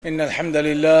إن الحمد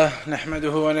لله نحمده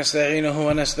ونستعينه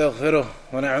ونستغفره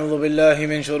ونعوذ بالله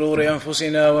من شرور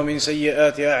أنفسنا ومن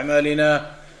سيئات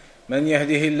أعمالنا من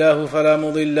يهده الله فلا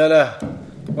مضل له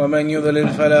ومن يضلل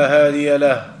فلا هادي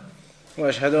له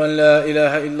وأشهد أن لا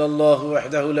إله إلا الله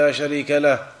وحده لا شريك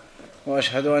له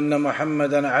وأشهد أن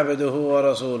محمدا عبده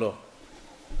ورسوله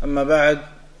أما بعد.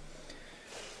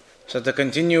 So to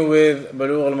continue with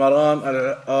Bulugh al-Maram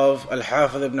of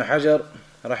Al-Hafidh ibn Hajar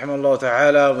rahimahullah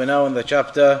ta'ala, we're now in the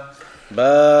chapter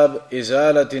Bab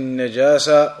Izalat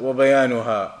al-Najasa wa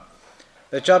Bayanuha,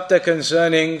 the chapter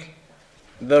concerning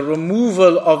the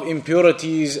removal of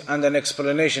impurities and an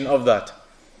explanation of that,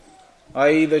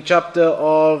 i.e. the chapter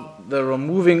of the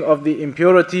removing of the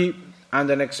impurity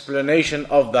and an explanation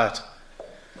of that.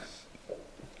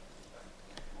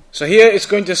 So here it's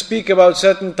going to speak about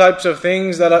certain types of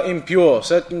things that are impure,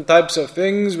 certain types of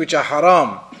things which are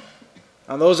haram.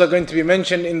 And those are going to be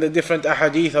mentioned in the different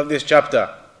ahadith of this chapter.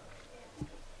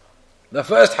 The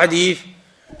first hadith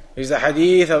is the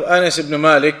hadith of Anas ibn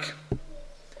Malik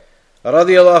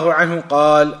رضي الله عنه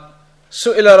قال: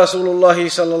 سئل رسول الله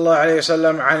صلى الله عليه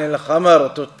وسلم عن الخمر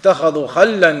تتخذ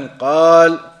خلا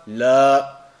قال لا.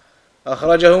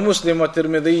 أخرجه مسلم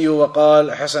والترمذي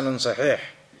وقال حسن صحيح.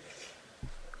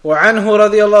 وعنه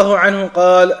رضي الله عنه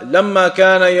قال: لما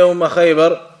كان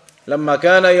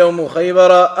يوم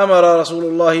خيبر أمر رسول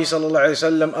الله صلى الله عليه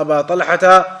وسلم أبا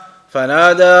طلحة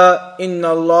فنادى: إن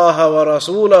الله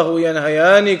ورسوله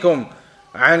ينهيانكم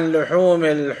عن لحوم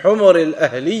الحمر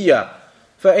الأهلية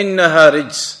فإنها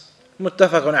رجس.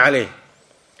 متفق عليه.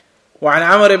 وعن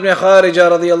عمرو بن خارجة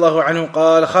رضي الله عنه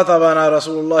قال: خطبنا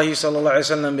رسول الله صلى الله عليه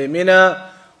وسلم بمنى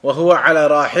وهو على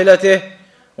راحلته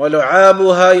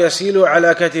ولعابها يسيل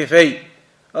على كتفي.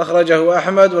 أخرجه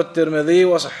أحمد والترمذي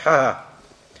وصححه.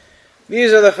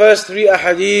 These are the first three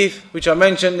ahadith which are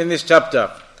mentioned in this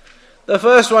chapter. The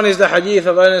first one is the hadith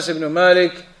of Anas ibn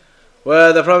Malik,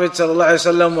 where the Prophet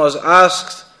ﷺ was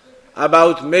asked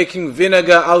about making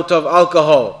vinegar out of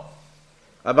alcohol,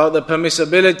 about the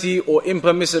permissibility or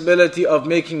impermissibility of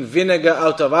making vinegar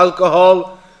out of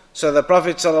alcohol. So the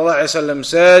Prophet ﷺ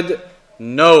said,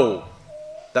 no,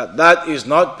 that is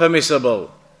not permissible.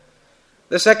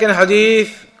 The second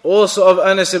hadith, also of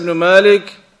Anas ibn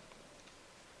Malik,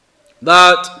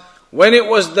 that when it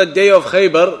was the day of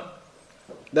Khaybar,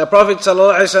 the Prophet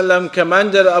ﷺ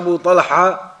commanded Abu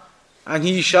Talha, and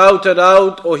he shouted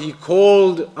out, or he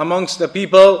called amongst the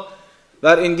people,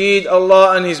 that indeed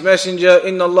Allah and His Messenger,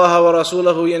 Inna Allah wa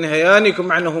Rasulahu yanhayanikum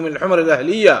anhum al-humr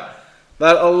al-ahliya,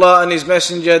 that Allah and His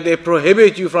Messenger, they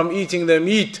prohibit you from eating the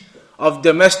meat of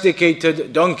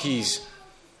domesticated donkeys.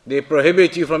 They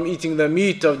prohibit you from eating the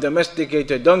meat of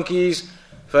domesticated donkeys.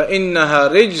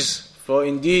 فَإِنَّهَا رِجْسٌ, for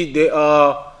indeed they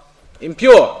are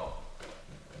impure.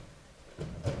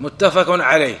 Muttafaqun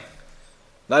alayh.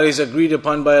 That is agreed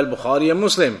upon by Al-Bukhari and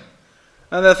Muslim.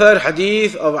 And the third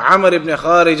hadith of Amr ibn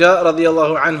Kharija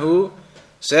radiyallahu anhu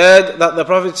said that the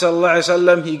Prophet sallallahu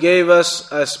alaihi wasallam, he gave us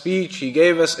a speech, he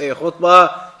gave us a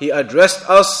khutbah, he addressed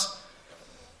us,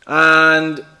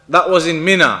 and that was in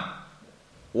Mina,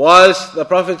 whilst the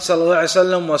Prophet sallallahu alaihi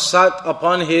wasallam was sat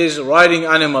upon his riding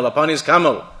animal, upon his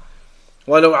camel.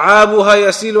 وَلُعَابُهَا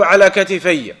يَسِيلُ عَلَى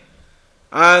كَتِفَيَّ,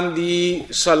 and the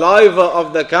saliva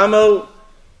of the camel,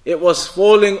 it was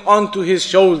falling onto his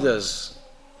shoulders.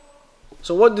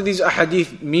 So what do these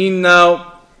ahadith mean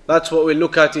now? That's what we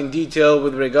look at in detail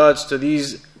with regards to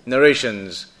these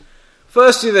narrations.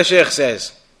 Firstly, the Shaykh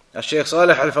says, Shaykh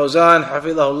Salih al-Fawzan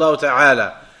حفظه الله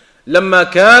تعالى: لما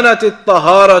كانت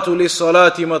الطهارة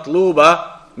للصلاة مطلوبة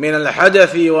من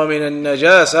الحدث ومن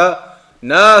النجاسة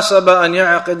ناسب أن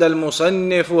يعقد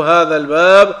المصنف هذا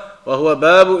الباب وهو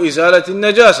باب إزالة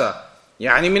النجاسة،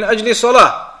 يعني من أجل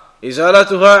الصلاة،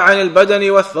 إزالتها عن البدن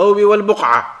والثوب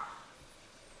والبقعة.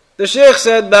 The Shaykh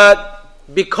said that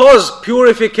because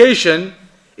purification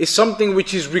is something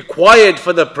which is required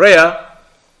for the prayer,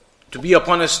 to be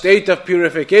upon a state of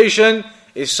purification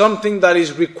is something that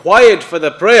is required for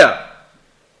the prayer,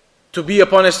 to be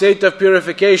upon a state of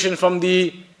purification from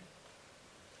the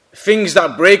things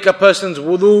that break a person's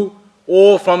wudu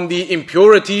or from the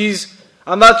impurities.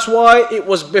 And that's why it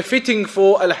was befitting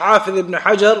for Al-Hafidh ibn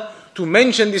Hajar to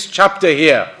mention this chapter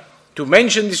here, to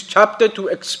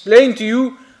explain to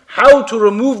you how to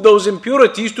remove those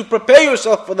impurities, to prepare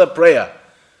yourself for the prayer.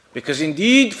 Because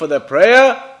indeed, for the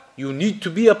prayer, you need to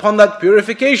be upon that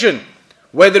purification.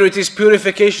 Whether it is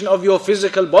purification of your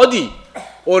physical body,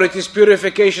 or it is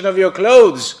purification of your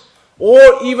clothes,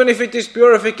 or even if it is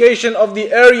purification of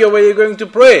the area where you're going to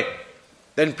pray,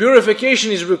 then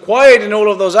purification is required in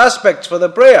all of those aspects for the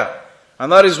prayer.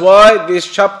 And that is why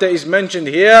this chapter is mentioned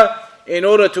here, in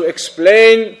order to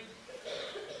explain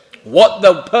what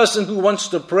the person who wants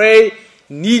to pray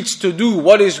needs to do,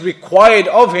 what is required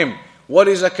of him, what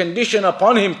is a condition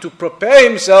upon him to prepare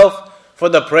himself for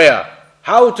the prayer,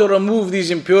 how to remove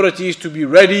these impurities to be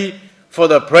ready for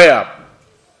the prayer.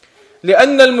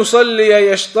 لأن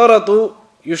المصلي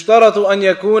يشترط أن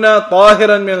يكون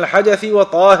طاهرا من الحدث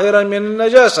وطاهرا من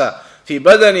النجاسة في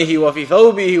بدنه وفي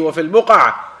ثوبه وفي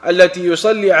البقع التي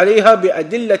يصلي عليها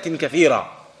بأدلة كثيرة.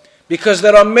 Because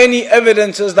there are many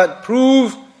evidences that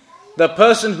prove the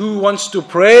person who wants to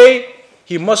pray,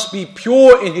 he must be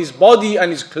pure in his body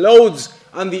and his clothes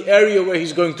and the area where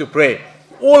he's going to pray.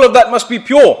 All of that must be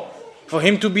pure for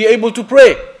him to be able to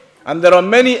pray. And there are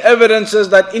many evidences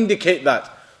that indicate that.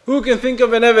 Who can think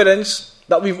of an evidence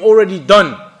that we've already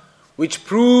done which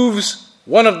proves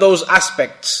one of those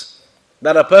aspects,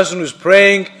 that a person who's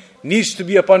praying needs to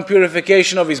be upon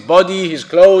purification of his body, his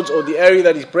clothes, or the area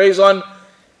that he prays on?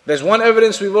 There's one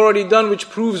evidence we've already done which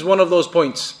proves one of those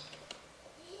points.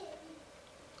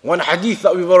 One hadith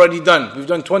that we've already done. We've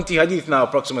done 20 hadith now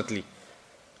approximately.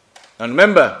 And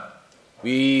remember,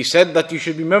 we said that you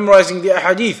should be memorizing the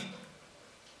hadith.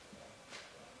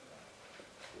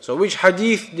 So which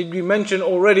hadith did we mention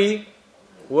already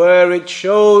where it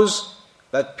shows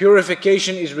that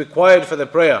purification is required for the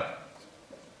prayer?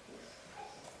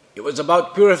 It was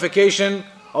about purification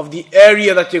of the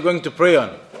area that you're going to pray on.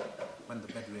 When the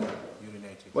Bedouin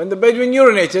urinated. When the Bedouin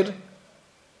urinated,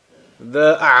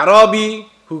 the A'rabi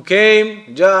who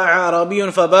came, جاء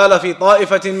أعرابي فبال في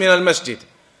طائفة من المسجد.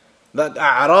 That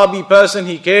A'rabi person,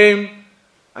 he came,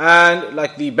 and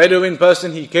like the Bedouin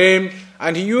person, he came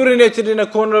and he urinated in a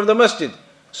corner of the masjid.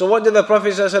 So what did the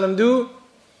Prophet ﷺ do?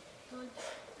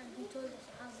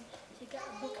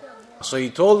 So he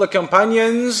told the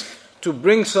companions to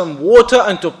bring some water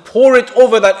and to pour it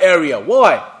over that area.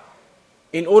 Why?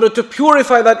 In order to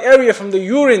purify that area from the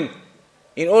urine,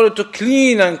 in order to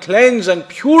clean and cleanse and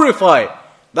purify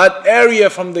that area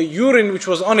from the urine which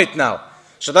was on it now.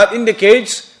 So that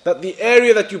indicates that the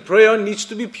area that you pray on needs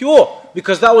to be pure,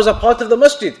 because that was a part of the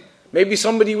masjid. Maybe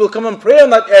somebody will come and pray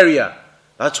on that area.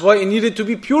 That's why it needed to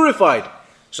be purified.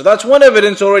 So that's one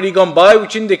evidence already gone by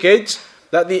which indicates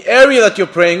that the area that you're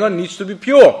praying on needs to be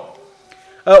pure.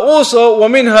 Also,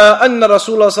 ومنها أن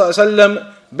رسول الله صلى الله عليه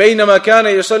وسلم بينما كان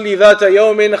يصلي ذات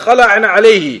يوم خلع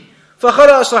عليه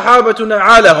فخلع صحابة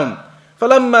نعالهم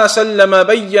فلما سلم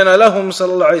بين لهم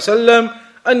صلى الله عليه وسلم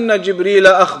أن جبريل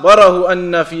أخبره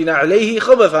أن في نعليه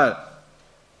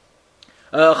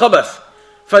خبث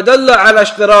فدل على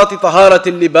اشتراط طهارة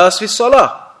اللباس في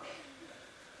الصلاة.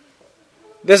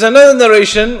 There's another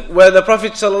narration where the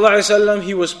Prophet ﷺ,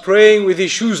 he was praying with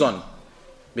his shoes on.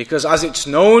 Because as it's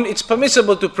known, it's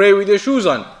permissible to pray with your shoes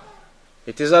on.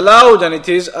 It is allowed and it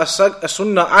is a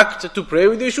sunnah act to pray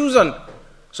with your shoes on.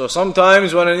 So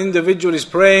sometimes when an individual is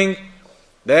praying,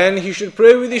 then he should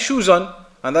pray with his shoes on.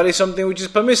 And that is something which is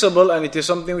permissible and it is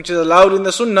something which is allowed in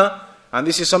the sunnah. And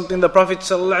this is something the Prophet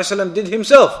ﷺ did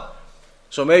himself.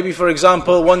 So maybe for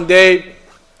example, one day,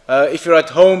 if you're at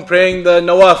home praying the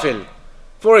nawafil,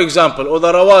 for example, or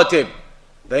the rawatib,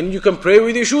 then you can pray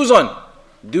with your shoes on.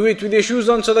 Do it with your shoes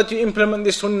on so that you implement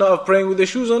the sunnah of praying with your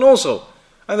shoes on also.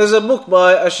 And there's a book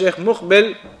by Shaykh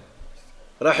Muqbil,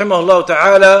 rahimahullah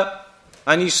ta'ala,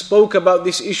 and he spoke about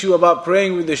this issue about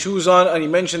praying with the shoes on, and he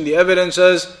mentioned the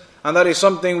evidences, and that is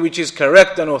something which is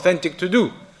correct and authentic to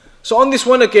do. So on this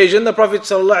one occasion, the Prophet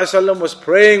ﷺ was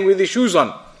praying with his shoes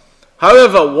on.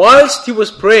 However, whilst he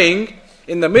was praying,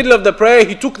 in the middle of the prayer,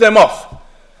 he took them off.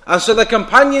 And so the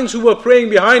companions who were praying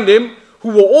behind him, who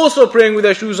were also praying with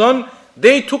their shoes on,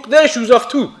 they took their shoes off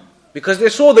too. Because they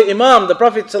saw the Imam, the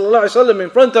Prophet ﷺ, in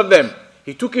front of them.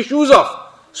 He took his shoes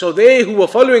off. So they who were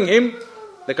following him,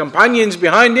 the companions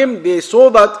behind him, they saw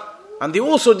that and they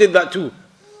also did that too.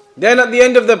 Then at the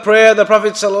end of the prayer, the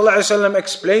Prophet ﷺ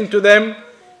explained to them.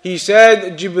 He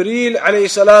said, Jibreel alayhi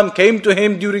salam came to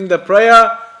him during the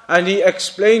prayer and he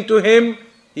explained to him,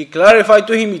 he clarified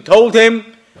to him, he told him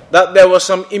that there was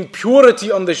some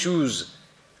impurity on the shoes.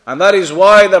 And that is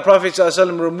why the Prophet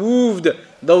ﷺ removed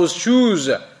those shoes,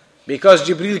 because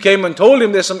Jibreel came and told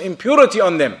him there's some impurity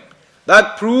on them.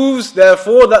 That proves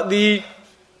therefore that the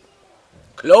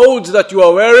clothes that you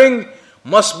are wearing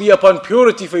must be upon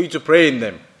purity for you to pray in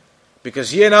them. Because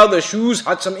here now the shoes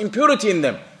had some impurity in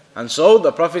them. And so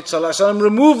the Prophet ﷺ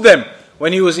removed them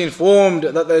when he was informed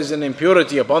that there is an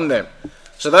impurity upon them.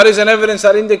 So that is an evidence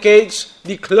that indicates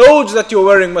the clothes that you're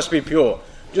wearing must be pure.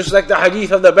 Just like the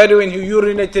hadith of the Bedouin who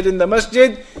urinated in the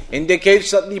masjid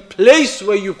indicates that the place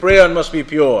where you pray on must be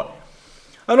pure.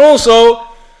 And also,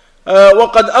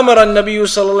 وقد أمر النبي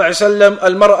صلى الله عليه وسلم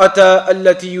المرأة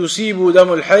التي يصيب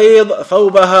دم الحيض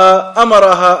ثوبها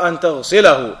أمرها أن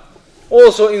تغسله.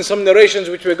 Also in some narrations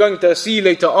which we're going to see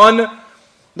later on,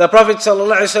 the Prophet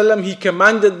ﷺ, he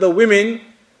commanded the women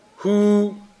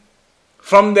who,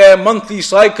 from their monthly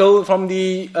cycle, from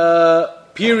the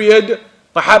period,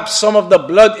 perhaps some of the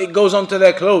blood, it goes onto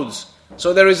their clothes.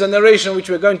 So there is a narration which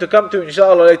we're going to come to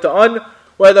inshallah later on,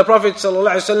 where the Prophet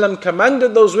ﷺ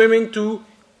commanded those women to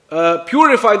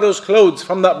purify those clothes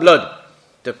from that blood.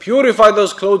 To purify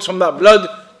those clothes from that blood,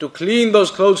 to clean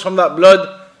those clothes from that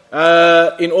blood,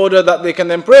 in order that they can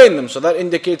then pray in them. So that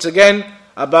indicates again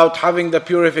about having the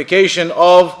purification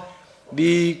of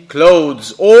the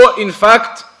clothes, or in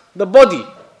fact the body.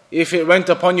 If it went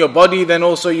upon your body, then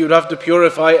also you'd have to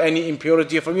purify any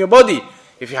impurity from your body.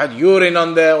 If you had urine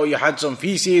on there, or you had some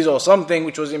feces or something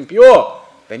which was impure,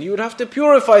 then you would have to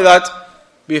purify that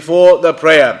before the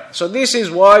prayer. So this is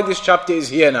why this chapter is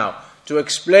here now, to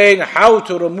explain how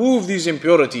to remove these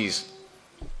impurities.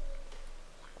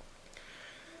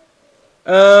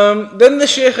 Then the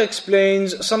Shaykh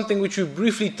explains something which we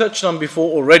briefly touched on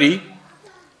before already.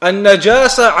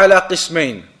 النجاسة على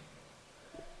قسمين.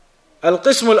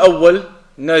 القسم الأول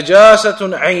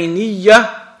نجاسة عينية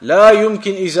لا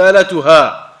يمكن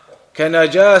إزالتها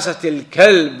كنجاسة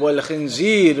الكلب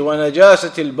والخنزير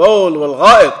ونجاسة البول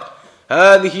والغائط.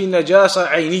 هذه نجاسة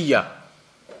عينية،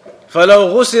 فلو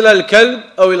غسل الكلب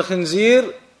أو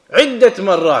الخنزير عدة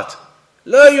مرات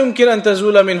لا يمكن أن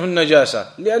تزول منه النجاسة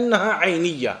لأنها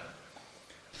عينية.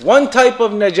 One type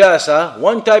of najasa,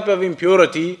 one type of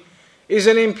impurity, is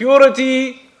an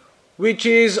impurity which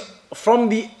is from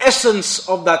the essence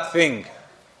of that thing.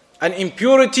 An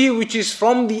impurity which is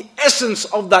from the essence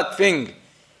of that thing.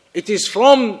 It is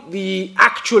from the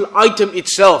actual item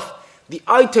itself. The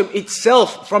item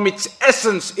itself, from its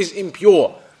essence, is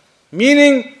impure.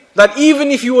 Meaning that even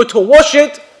if you were to wash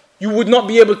it, you would not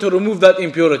be able to remove that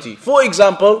impurity. For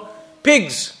example,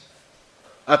 pigs.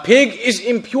 A pig is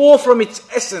impure from its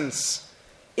essence.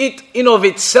 It in of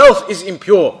itself is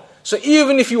impure. So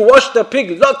even if you wash the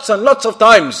pig lots and lots of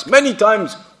times, many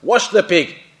times, wash the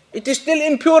pig, it is still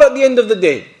impure at the end of the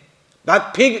day.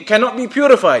 That pig cannot be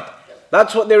purified.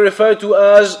 That's what they refer to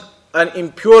as an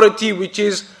impurity which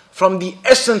is from the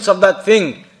essence of that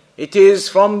thing. It is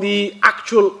from the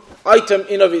actual item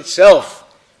in of itself.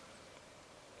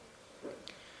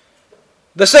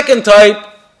 The second type,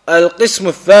 القسم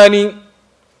الثاني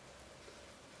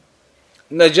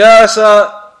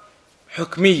نجاسة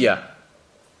حكمية،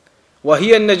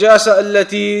 وهي النجاسة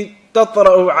التي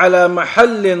تطرأ على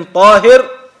محل طاهر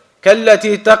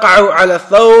كالتي تقع على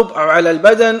الثوب أو على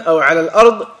البدن أو على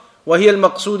الأرض، وهي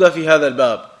المقصودة في هذا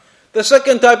الباب. The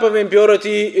second type of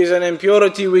impurity is an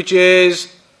impurity which is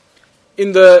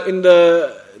in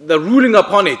the ruling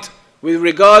upon it. With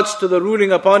regards to the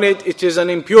ruling upon it, it is an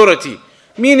impurity.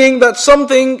 Meaning that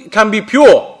something can be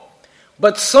pure,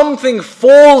 but something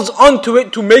falls onto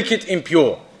it to make it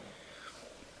impure.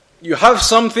 You have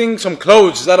something, some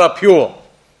clothes that are pure.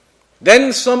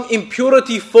 Then some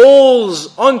impurity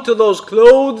falls onto those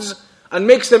clothes and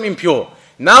makes them impure.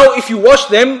 Now if you wash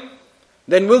them,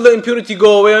 then will the impurity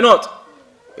go away or not?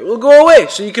 It will go away,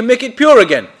 so you can make it pure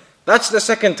again. That's the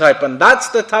second type, and that's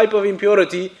the type of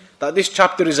impurity that this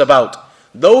chapter is about.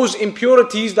 Those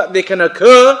impurities that they can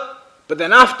occur, but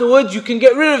then afterwards you can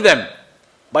get rid of them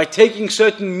by taking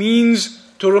certain means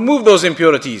to remove those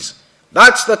impurities.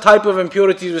 That's the type of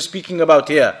impurities we're speaking about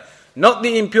here. Not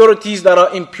the impurities that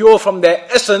are impure from their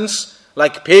essence,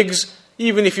 like pigs.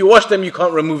 Even if you wash them, you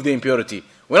can't remove the impurity.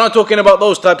 We're not talking about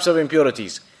those types of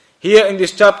impurities. Here in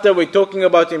this chapter, we're talking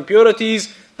about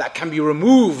impurities that can be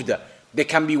removed. They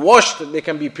can be washed, they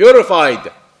can be purified.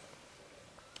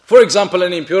 For example,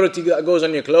 an impurity that goes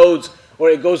on your clothes, or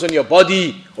it goes on your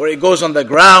body, or it goes on the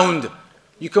ground.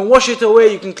 You can wash it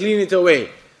away, you can clean it away.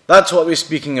 That's what we're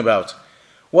speaking about.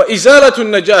 وَإِزَالَةُ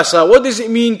النَّجَاسَةِ. What does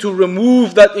it mean to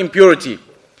remove that impurity?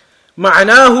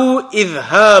 مَعْنَاهُ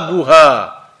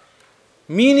إِذْهَابُهَا.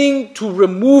 Meaning to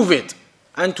remove it,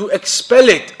 and to expel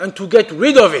it, and to get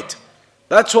rid of it.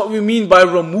 That's what we mean by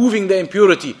removing the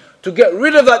impurity. To get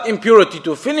rid of that impurity,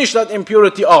 to finish that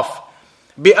impurity off.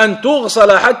 بأن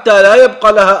تغسل حتى لا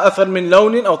يبقى لها أثر من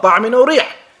لون أو طعم أو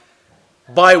ريح.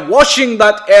 By washing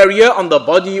that area on the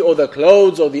body or the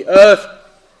clothes or the earth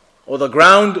or the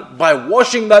ground, by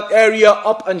washing that area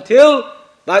up until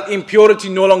that impurity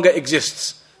no longer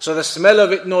exists. So the smell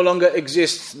of it no longer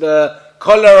exists, the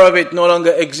color of it no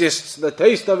longer exists, the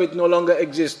taste of it no longer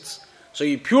exists. So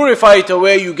you purify it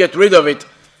away, you get rid of it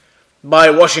by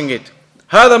washing it.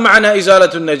 هذا معنى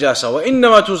إزالة النجاسة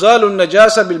وإنما تزال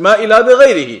النجاسة بالماء لا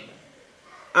بغيره.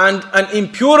 And an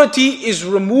impurity is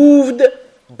removed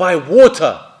by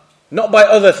water, not by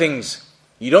other things.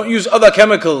 You don't use other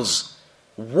chemicals.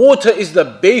 water is the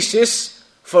basis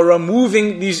for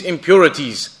removing these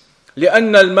impurities.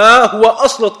 لأن الماء هو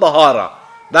أصل الطهارة.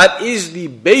 That is the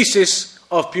basis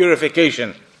of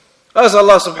purification. As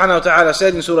Allah subhanahu wa ta'ala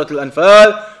said in Surah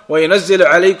Al-Anfal, وَيَنَزِّلُ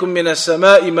عَلَيْكُم مِّنَ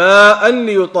السَّمَاءِ مَاءً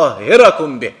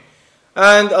لِيُطَهِّرَكُم بِهِ.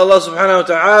 And Allah subhanahu wa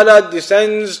ta'ala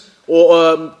descends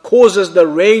or causes the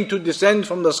rain to descend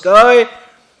from the sky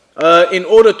in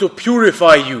order to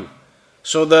purify you.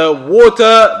 So the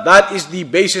water, that is the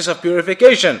basis of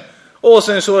purification.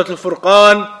 Also in Surah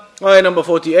Al-Furqan, ayah number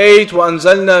 48,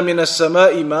 وَأَنزَلْنَا مِنَ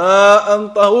السَّمَاءِ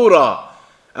مَاءً طَهُورًا.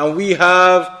 And we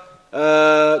have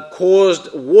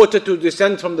caused water to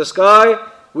descend from the sky,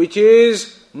 which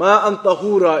is مَاءً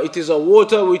طَهُورًا. It is a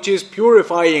water which is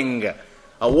purifying.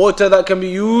 A water that can be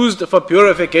used for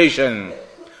purification.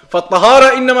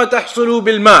 فَالطَّهَارَ إِنَّمَا تَحْصُلُ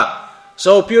بِالْمَاءِ.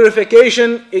 So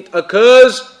purification, it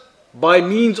occurs by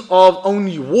means of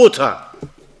only water.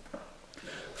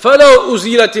 فَلَوْ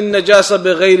أُزِيلَتِ النَّجَاسَ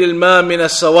بِغَيْرِ الْمَاءِ مِنَ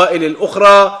السَّوَائِلِ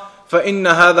الْأُخْرَى فَإِنَّ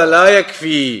هَذَا لَا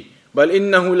يَكْفِي بَلْ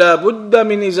إِنَّهُ لَا بُدَّ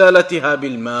مِنْ إِزَالَتِهَا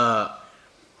بِالْمَاءِ.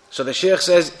 So the Shaykh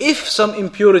says, if some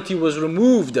impurity was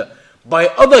removed by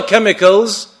other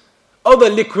chemicals, other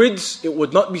liquids, it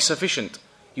would not be sufficient.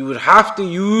 You would have to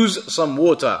use some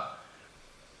water.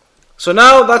 So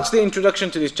now that's the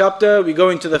introduction to this chapter. We go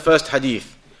into the first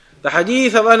hadith. The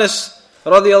hadith of Anas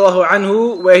radiallahu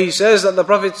anhu, where he says that the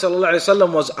Prophet sallallahu alaihi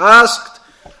wasallam was asked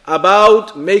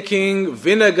about making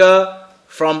vinegar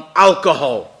from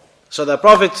alcohol. So the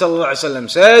Prophet sallallahu alaihi wasallam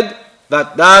said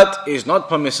that is not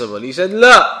permissible. He said,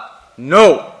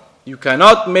 no, you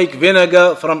cannot make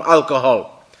vinegar from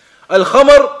alcohol.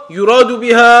 Al-khamr yuradu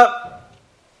biha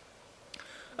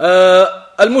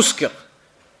al-muskir.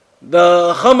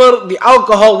 The khamr, the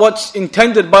alcohol, what's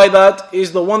intended by that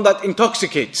is the one that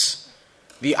intoxicates.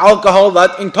 The alcohol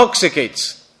that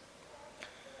intoxicates.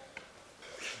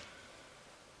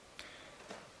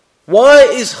 Why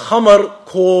is khamr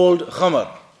called khamr?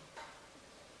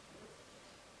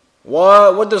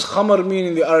 What does khamr mean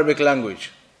in the Arabic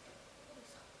language?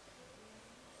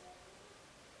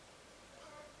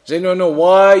 Does anyone know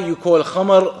why you call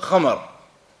khamr khamr?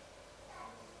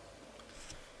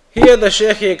 Here the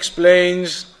Shaykh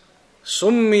explains,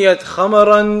 سميت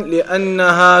خمرا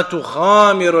لأنها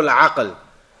تخامر العقل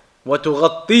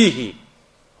وتغطيه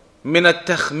من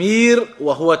التخمير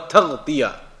وهو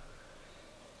التغطية.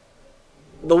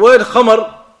 The word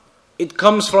khamr, it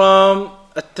comes from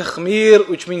التخمير,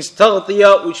 which means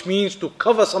تغطية, which means to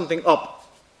cover something up.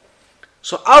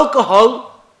 So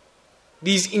alcohol,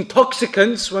 these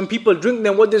intoxicants, when people drink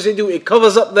them, what does it do? It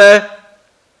covers up their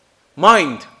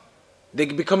mind. They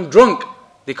become drunk.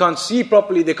 They can't see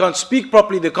properly. They can't speak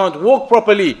properly. They can't walk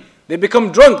properly. They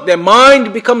become drunk. Their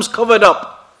mind becomes covered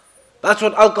up. That's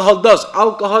what alcohol does.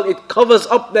 Alcohol, it covers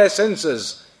up their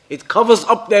senses. It covers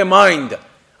up their mind.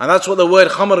 And that's what the word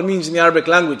khamr means in the Arabic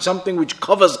language. Something which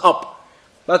covers up.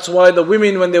 That's why the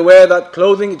women, when they wear that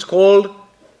clothing, it's called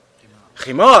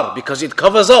khimar, because it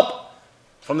covers up.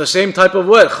 From the same type of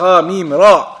word, kha, mim,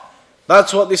 ra.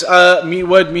 That's what this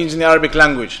word means in the Arabic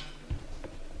language.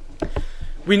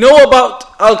 We know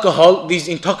about alcohol, these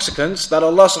intoxicants, that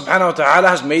Allah subhanahu wa ta'ala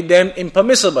has made them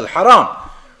impermissible, haram.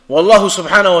 Wallahu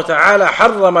subhanahu wa ta'ala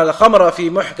harrama al-khamra fi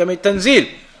muhkam al-tanzil.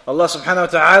 Allah subhanahu wa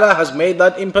ta'ala has made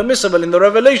that impermissible in the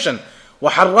revelation.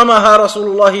 وَحَرَّمَهَا رَسُولُ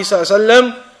اللَّهِ صَلَّى اللَّهِ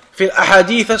عَلَيْهِ وَسَلَّمَ فِي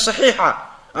الْأَحَادِيثِ الصَّحِيحَةِ.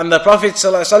 And the Prophet صلى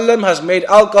الله عليه وسلم has made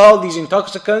alcohol, these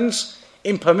intoxicants,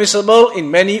 impermissible in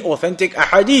many authentic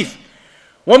ahadith.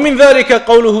 وَمِنْ ذَلِكَ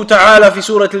قَوْلُهُ تَعَالَى فِي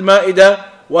سُورَةِ الْمَائِدَةِ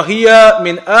وَهِيَ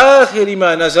مِنْ آخِرِ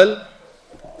مَا نَزَلَ.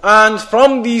 And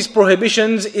from these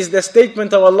prohibitions is the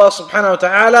statement of Allah subhanahu wa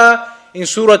ta'ala in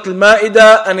Surah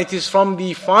Al-Ma'idah, and it is from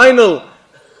the final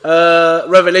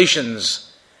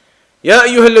revelations. يَا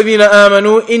أَيُّهَا الَّذِينَ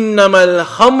آمَنُوا إِنَّمَا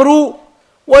الْخَمْرُ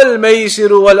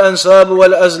وَالْمَيْسِرُ وَالْأَنْصَابُ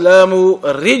وَالْأَزْلَامُ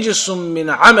رِجْسٌ مِّنْ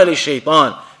عَمَلِ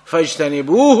الشَّيْطَانِ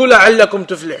فَاجْتَنِبُوهُ لَعَلَّكُمْ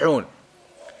تُفْلِحُونَ.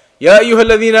 يَا أَيُّهَا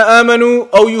الَّذِينَ آمَنُوا,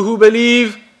 O you who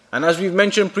believe. And as we've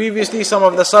mentioned previously, some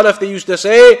of the Salaf, they used to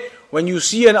say, when you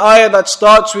see an ayah that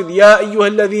starts with Ya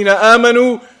ayyuhal ladhina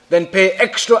amanu, then pay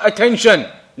extra attention.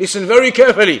 Listen very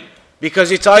carefully, because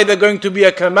it's either going to be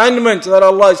a commandment that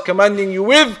Allah is commanding you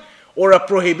with, or a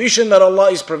prohibition that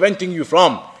Allah is preventing you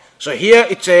from. So here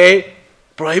it's a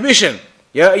prohibition.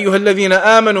 Ya ayyuhal ladhina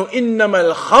amanu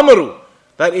innamal khamru.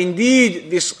 That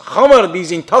indeed this khamr,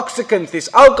 these intoxicants, this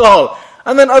alcohol,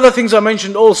 and then other things are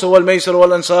mentioned also, wal maysir, wal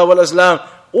ansab, wal azlam.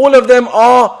 All of them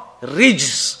are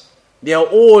rijs. They are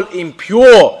all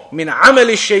impure. Min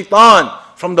amali shaitan,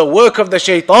 from the work of the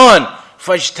shaitan.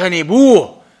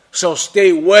 Fajtanibuh. So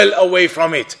stay well away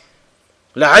from it.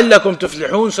 لَعَلَّكُمْ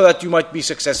تُفْلِحُونَ, so that you might be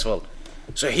successful.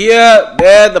 So here,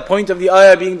 there, the point of the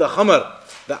ayah being the khamr,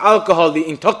 the alcohol, the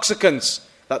intoxicants,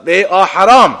 that they are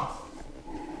haram.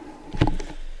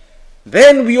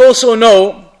 Then we also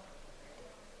know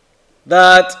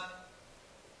that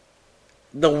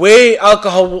the way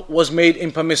alcohol was made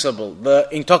impermissible, the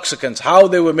intoxicants, how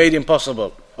they were made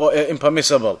impossible or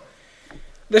impermissible.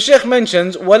 The Shaykh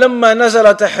mentions, وَلَمَّا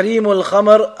نَزَلَ تَحْرِيمُ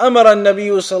الْخَمَرِ أَمَرَ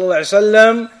النَّبِيُّ صلى الله عليه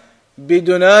وسلم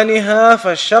بِدُنَانِهَا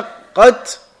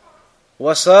فَشَقَّتْ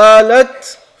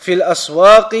وَسَالَتْ فِي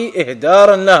الْأَسْوَاقِ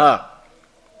إِهْدَارًا لَهَا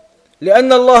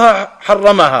لأن الله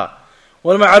حرمها.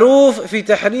 والمعروف في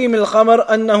تحريم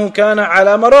الخمر أنه كان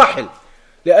على مراحل،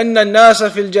 لأن الناس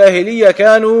في الجاهلية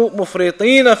كانوا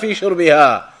مفرطين في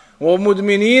شربها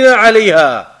ومدمنين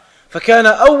عليها، فكان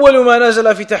أول ما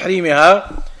نزل في تحريمها.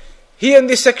 Here in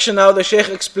this section now the Shaykh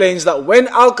explains that when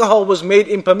alcohol was made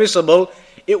impermissible,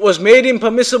 it was made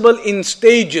impermissible in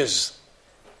stages.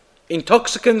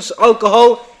 Intoxicants,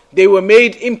 alcohol, they were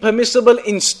made impermissible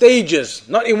in stages,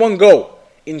 not in one go,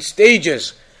 in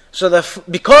stages. So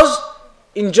because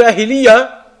in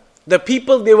Jahiliyyah, the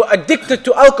people, they were addicted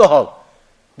to alcohol.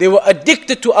 They were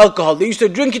addicted to alcohol. They used to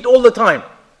drink it all the time.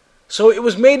 So it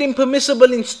was made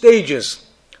impermissible in stages.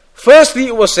 Firstly,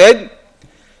 it was said,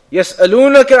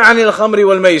 يَسْأَلُونَكَ عَنِ الْخَمْرِ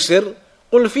وَالْمَيْسِرِ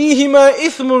قُلْ فِيهِمَا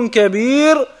إِثْمٌ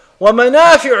كَبِيرٌ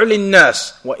وَمَنَافِعُ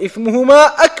لِلنَّاسِ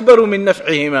وَإِثْمُهُمَا أَكْبَرُ مِنْ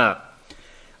نَفْعِهِمَا.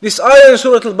 This ayah in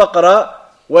Surah Al-Baqarah,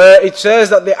 where it says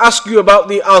that they ask you about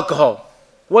the alcohol.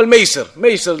 Maisir,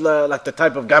 like the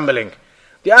type of gambling.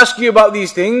 They ask you about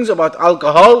these things, about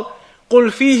alcohol. قُلْ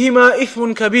فِيهِمَا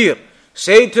إِثْمٌ كَبِيرٌ.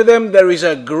 Say to them, there is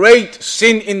a great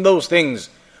sin in those things.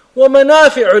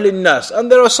 وَمَنَافِعُ لِلنَّاسِ.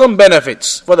 And there are some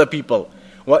benefits for the people.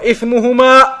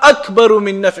 وَإِثْمُهُمَا أَكْبَرُ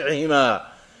مِنْ نَفْعِهِمَا.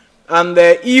 And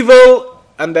their evil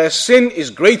and their sin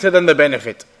is greater than the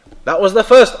benefit. That was the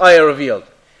first ayah revealed.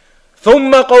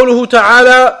 ثُمَّ قَوْلُهُ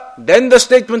تَعَالَى. Then the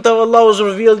statement of Allah was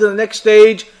revealed in the next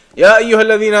stage. يَا أَيُّهَا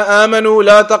الَّذِينَ آمَنُوا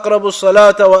لَا تَقْرَبُوا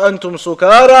الصَّلَاةَ وَأَنْتُمْ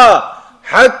سُكَارَى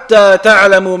حَتَّى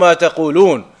تَعْلَمُوا مَا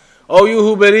تَقُولُونَ. O you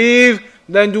who believe,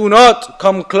 then do not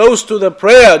come close to the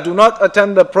prayer, do not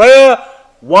attend the prayer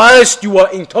whilst you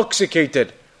are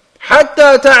intoxicated.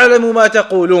 حَتَّى تَعْلَمُوا مَا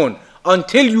تَقُولُونَ.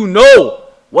 Until you know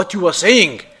what you are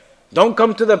saying. Don't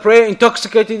come to the prayer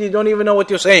intoxicated, you don't even know what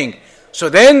you're saying. So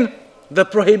then, the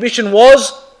prohibition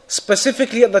was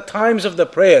specifically at the times of the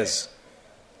prayers.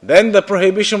 Then the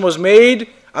prohibition was made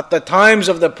at the times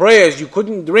of the prayers. You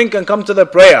couldn't drink and come to the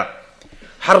prayer.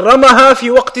 حرمها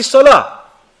في وقت الصلاة.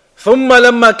 ثم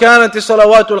لما كانت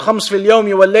الصلوات الخمس في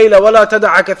اليوم والليلة ولا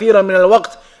تدع كثيرا من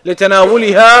الوقت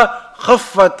لتناولها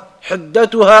خفت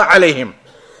حدتها عليهم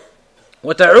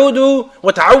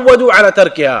وتعودوا على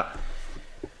تركها.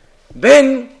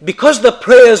 Then, because the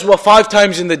prayers were 5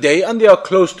 times in the day and they are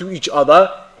close to each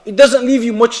other, it doesn't leave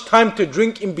you much time to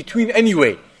drink in between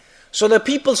anyway. So the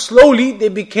people slowly, they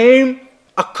became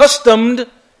accustomed,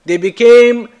 they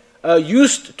became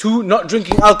used to not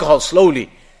drinking alcohol slowly.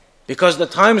 Because the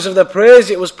times of the prayers,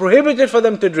 it was prohibited for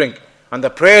them to drink. And the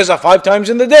prayers are 5 times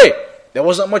in the day. There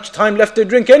wasn't much time left to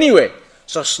drink anyway.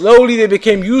 So slowly they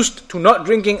became used to not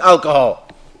drinking alcohol.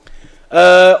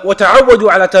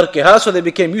 وَتَعَوَّدُوا عَلَى تَرْكِهَا. So they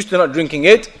became used to not drinking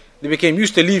it. They became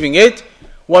used to leaving it.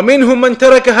 وَمِنْهُمْ مَنْ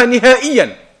تَرَكَهَا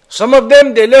نِهَائِيًا. Some of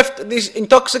them, they left these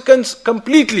intoxicants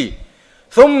completely.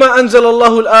 ثُمَّ أَنزَلَ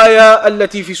اللَّهُ الْآيَةَ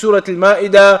الَّتِي فِي سُورَةِ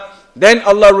الْمَائِدَةِ. Then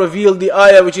Allah revealed the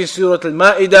ayah which is Surah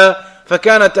Al-Ma'idah.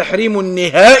 فَكَانَ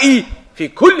تَحْرِيمُ النِّهَاءِ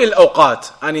فِي كُلِّ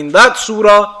الْأَوْقَاتِ. And in that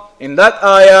surah, in that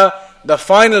ayah, the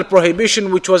final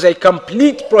prohibition, which was a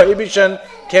complete prohibition,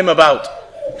 came about.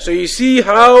 So you see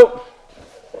how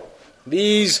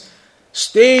these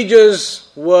stages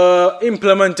were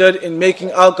implemented in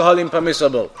making alcohol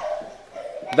impermissible.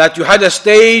 That you had a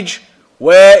stage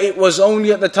where it was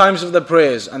only at the times of the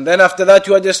prayers, and then after that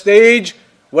you had a stage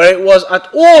where it was at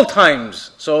all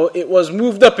times. So it was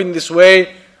moved up in this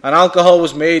way, and alcohol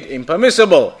was made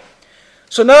impermissible.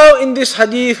 So now in this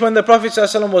hadith, when the Prophet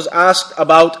ﷺ was asked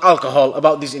about alcohol,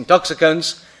 about these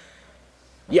intoxicants,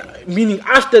 meaning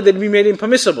after they'd been made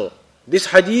impermissible. This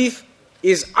hadith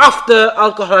is after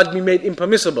alcohol had been made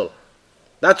impermissible.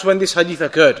 That's when this hadith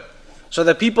occurred. So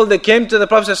the people, they came to the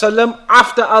Prophet ﷺ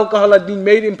after alcohol had been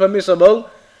made impermissible,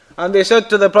 and they said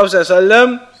to the Prophet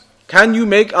ﷺ, can you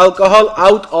make alcohol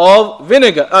out of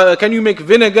vinegar? Can you make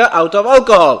vinegar out of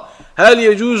alcohol? هل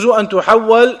يجوز أن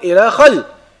تحول إلى خل?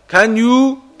 Can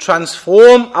you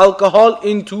transform alcohol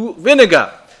into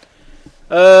vinegar?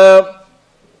 And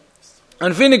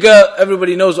vinegar,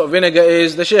 everybody knows what vinegar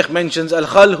is. The Shaykh mentions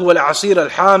الخل هو العصير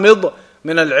الحامض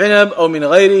من العنب أو من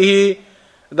غيره.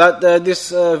 That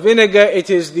this vinegar, it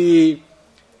is the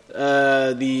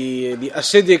the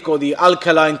acidic or the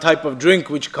alkaline type of drink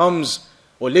which comes,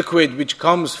 or liquid which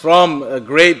comes from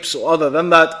grapes or other than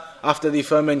that, after the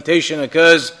fermentation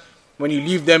occurs, when you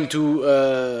leave them to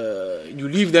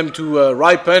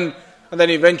ripen, and then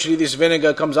eventually this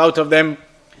vinegar comes out of them.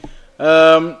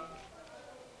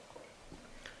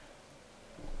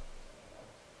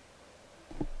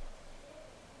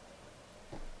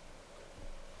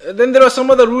 Then there are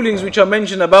some other rulings which are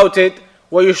mentioned about it.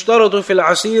 ويشترط في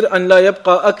العصير أن لا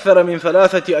يبقى أكثر من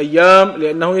 3 أيام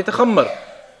لأنه يتخمر.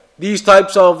 These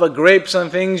types of grapes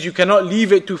and things, you cannot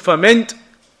leave it to ferment,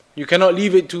 you cannot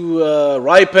leave it to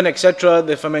ripen, etc.,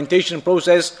 the fermentation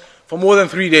process, for more than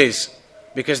 3 days,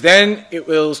 because then it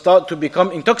will start to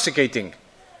become intoxicating.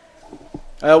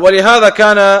 ولهذا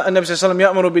كان النبي صلى الله عليه وسلم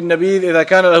يأمر بالنبيذ إذا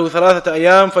كان له 3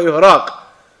 أيام فيهراق.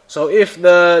 So if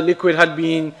the liquid had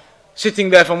been sitting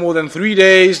there for more than 3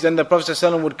 days, then the Prophet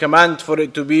ﷺ would command for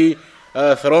it to be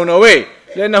thrown away.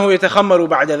 لأنه يتخمر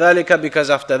بعد ذلك, because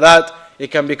after that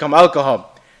it can become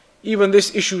alcohol. Even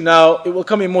this issue now, it will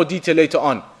come in more detail later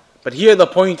on. But here the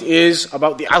point is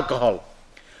about the alcohol.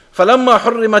 فلما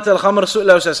حرمت الخمر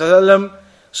سئل صلى الله عليه وسلم.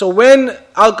 So when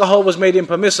alcohol was made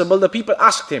impermissible, the people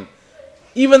asked him,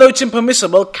 even though it's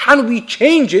impermissible, can we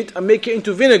change it and make it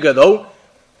into vinegar though?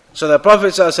 So the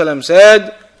Prophet ﷺ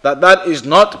said that is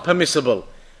not permissible.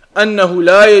 أنه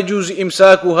لا يجوز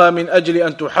إمساكها من أجل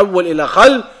أن تحول إلى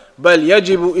خل بل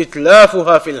يجب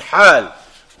إتلافها في الحال.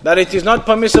 That it is not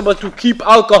permissible to keep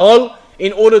alcohol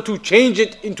in order to change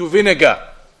it into vinegar.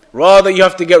 Rather, you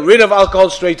have to get rid of alcohol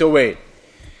straight away.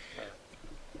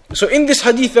 So in this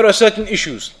hadith there are certain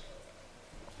issues.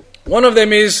 One of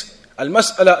them is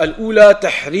المسألة الأولى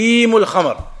تحريم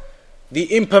الخمر, the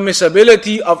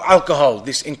impermissibility of alcohol,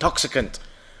 this intoxicant.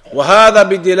 وهذا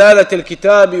بدلالة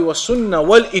الكتاب والسنة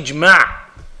والإجماع.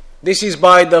 This is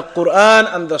by the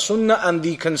Quran and the Sunnah and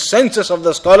the consensus of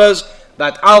the scholars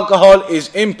that alcohol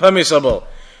is impermissible.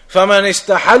 فمن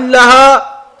استحلها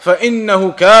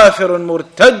فإنه كافر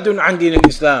مرتد عن دين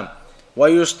الإسلام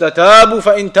ويستتاب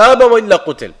فإن تاب وإلا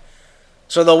قتل.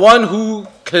 So the one who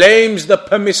claims the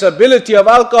permissibility of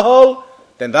alcohol,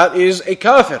 then that is a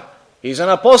kafir. He's an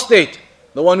apostate.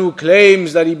 The one who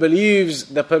claims that he believes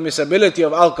the permissibility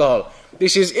of alcohol.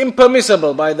 This is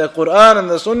impermissible by the Quran and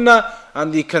the Sunnah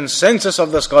and the consensus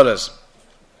of the scholars.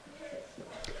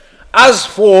 As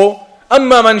for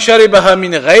أما من شربها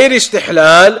من غير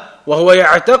استحلال وهو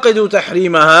يعتقد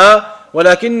تحريمها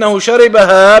ولكنه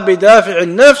شربها بدافع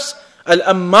النفس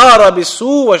الأمارة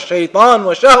بالسوء والشيطان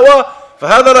وشهوة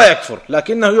فهذا لا يكفر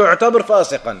لكنه يعتبر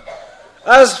فاسقا.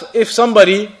 As if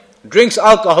somebody drinks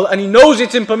alcohol and he knows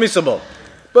it's impermissible,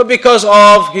 but because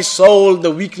of his soul, the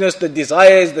weakness, the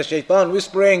desires, the shaitan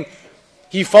whispering,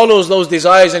 he follows those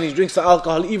desires and he drinks the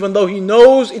alcohol even though he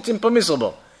knows it's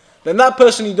impermissible, then that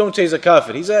person you don't say is a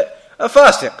kafir. He's a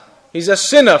fasiq. He's a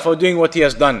sinner for doing what he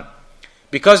has done.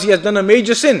 Because he has done a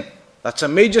major sin. That's a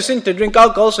major sin to drink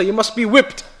alcohol, so he must be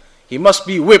whipped. He must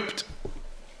be whipped.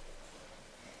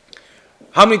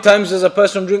 How many times does a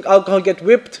person drink alcohol get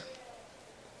whipped?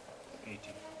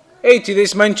 80.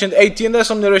 This mentioned 80, and there are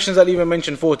some narrations that even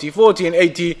mention 40. 40 and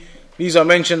 80, these are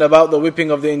mentioned about the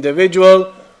whipping of the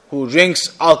individual who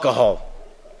drinks alcohol.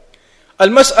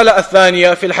 المسألة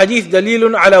الثانية في الحديث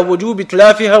دليل على وجوب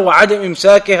إتلافها وعدم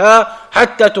إمساكها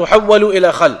حتى تحول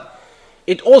إلى خل.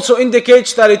 It also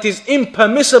indicates that it is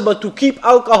impermissible to keep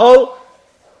alcohol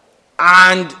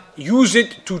and use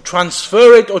it to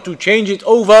transfer it or to change it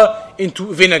over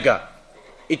into vinegar.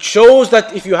 It shows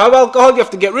that if you have alcohol, you have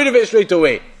to get rid of it straight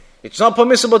away. It's not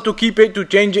permissible to keep it, to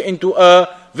change it into a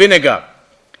vinegar.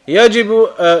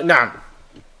 يجب نعم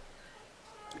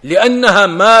لأنها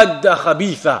مادة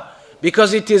خبيثة,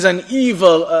 because it is an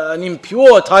evil, an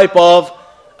impure type of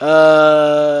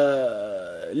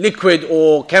liquid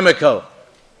or chemical.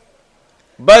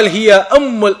 بل هي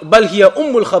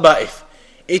أم الخبائث.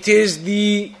 It is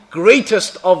the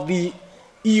greatest of the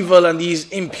evil and these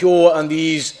impure and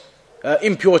these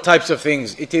impure types of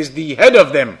things. It is the head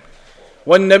of them.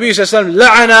 والنبي صلى الله عليه وسلم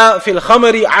لعن في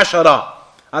الخمر 10.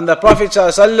 And the Prophet صلى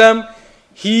الله عليه وسلم,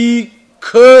 he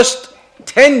cursed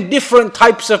 10 different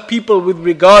types of people with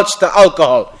regards to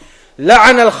alcohol.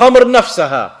 لعن الخمر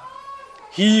نفسها.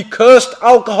 He cursed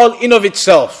alcohol in of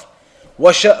itself.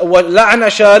 ولعن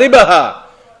شاربها.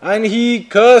 And he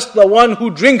cursed the one who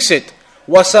drinks it.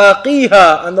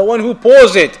 وساقيها. And the one who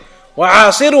pours it.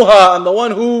 وعاصرها. And the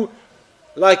one who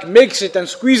makes it and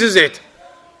squeezes it.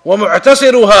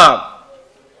 ومعتصرها.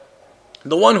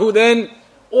 The one who then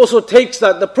also takes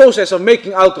the process of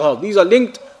making alcohol. These are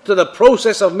linked to the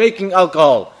process of making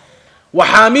alcohol.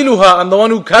 وحاملها. And the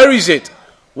one who carries it.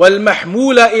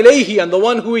 وَالْمَحْمُولَ إِلَيْهِ, and the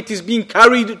one who it is being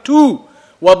carried to,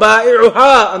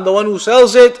 وَبَائِعُهَا, and the one who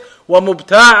sells it,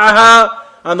 وَمُبْتَاعَهَا,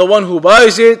 and the one who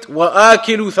buys it,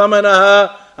 وَآكِلُ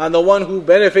ثَمَنَهَا, and the one who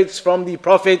benefits from the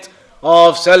profit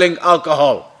of selling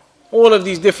alcohol. All of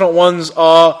these different ones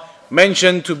are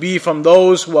mentioned to be from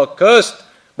those who are cursed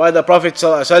by the Prophet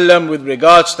ﷺ with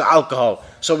regards to alcohol.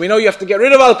 So we know you have to get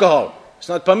rid of alcohol. It's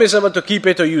not permissible to keep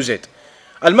it or use it.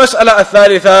 المسألة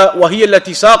الثالثة وهي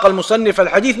التي ساق المصنف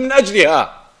الحديث من أجلها.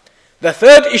 The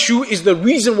third issue is the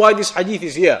reason why this hadith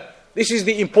is here. This is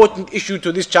the important issue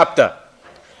to this chapter.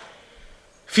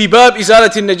 في باب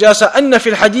إزالة النجاسة أن في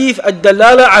الحديث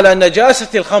الدلالة على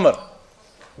نجاسة الخمر.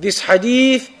 This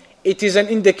hadith, it is an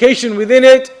indication within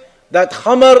it that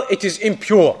khamr, it is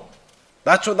impure.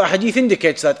 That's what the hadith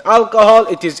indicates, that alcohol,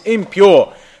 it is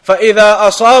impure. فإذا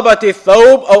أصابت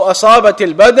الثوب أو أصابت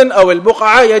البدن أو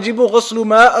البقعة يجب غسل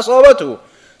ما أصابته.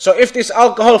 So if this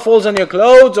alcohol falls on your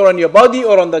clothes or on your body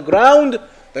or on the ground,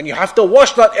 then you have to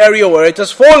wash that area where it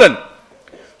has fallen.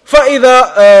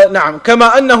 فإذا نعم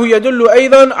كما أنه يدل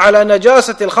أيضا على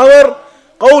نجاسة الخمر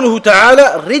قوله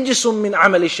تعالى رجس من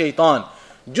عمل الشيطان.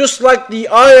 Just like the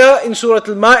ayah in Surah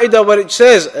Al-Ma'idah where it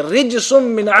says رجس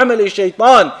من عمل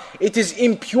الشيطان, it is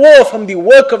impure from the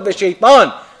work of the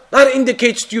shaitan. That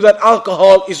indicates to you that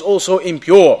alcohol is also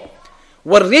impure.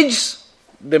 وَالرِّجْس,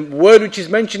 the word which is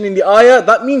mentioned in the ayah,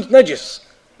 that means najis.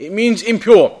 It means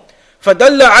impure.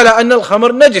 فَدَلَّ عَلَى أَنَّ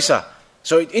الْخَمْرَ نَجِسَةٌ.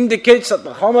 So it indicates that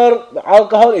the khamr, the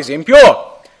alcohol, is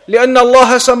impure. لِأَنَّ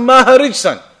اللَّهَ سَمَّاهَا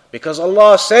رِجْسًا. Because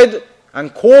Allah said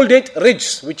and called it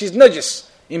rijs, which is najis,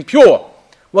 impure.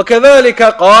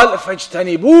 وَكَذَلِكَ قَالَ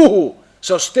فَاجْتَنِبُوهُ.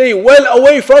 So stay well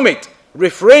away from it.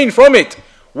 Refrain from it.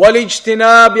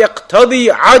 والاجتناب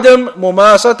يقتضي عدم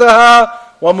مماستها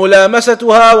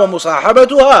وملامستها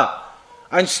ومصاحبتها.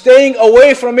 And staying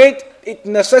away from it, it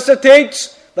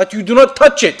necessitates that you do not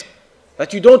touch it,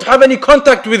 that you don't have any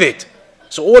contact with it.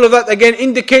 So all of that again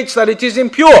indicates that it is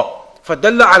impure.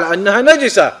 فدل على أنها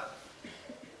نجسة.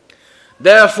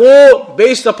 Therefore,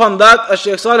 based upon that,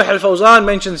 Shaykh Salih Al-Fawzan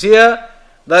mentions here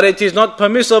that it is not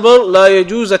permissible, لا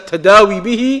يجوز التداوي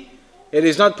به. It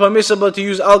is not permissible to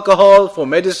use alcohol for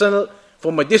medicinal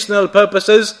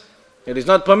purposes. It is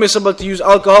not permissible to use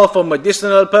alcohol for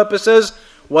medicinal purposes.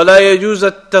 ولا يجوز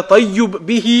التطيب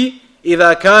به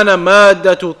إذا كان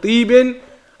مادة طيب.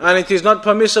 And it is not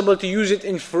permissible to use it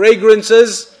in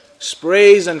fragrances,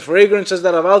 sprays and fragrances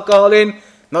that have alcohol in.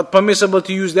 Not permissible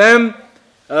to use them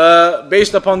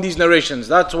based upon these narrations.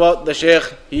 That's what the Shaykh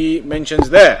he mentions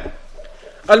there.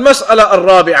 المسألة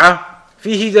الرابعة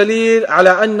فيه دليل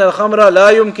على أن الخمر لا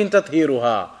يمكن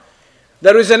تطهيرها.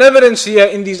 There is an evidence here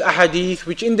in these ahadith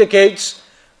which indicates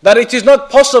that it is not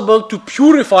possible to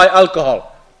purify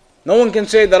alcohol. No one can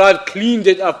say that I've cleaned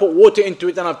it, I've put water into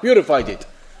it and I've purified it.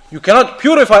 You cannot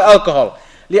purify alcohol.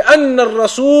 لأن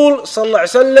الرسول صلى الله عليه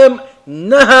وسلم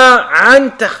نهى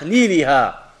عن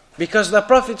تخليلها. Because the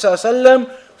Prophet صلى الله عليه وسلم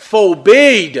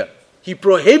forbade, he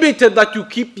prohibited that you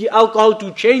keep the alcohol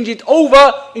to change it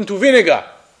over into vinegar.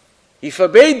 He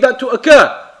forbade that to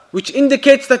occur, which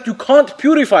indicates that you can't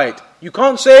purify it. You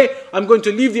can't say, I'm going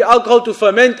to leave the alcohol to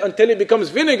ferment until it becomes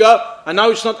vinegar, and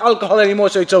now it's not alcohol anymore,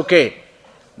 so it's okay.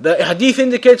 The hadith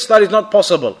indicates that is not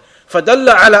possible. فَدَلَّ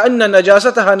عَلَى أَنَّ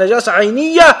نَجَاسَتَهَا نَجَاسَ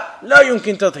عَيْنِيَّةٌ لَا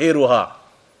يُمْكِنْ تَطْهِيرُهَا.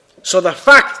 So the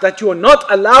fact that you are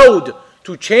not allowed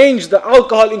to change the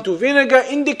alcohol into vinegar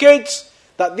indicates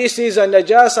that this is a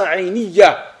najasa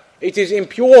ayniyah. It is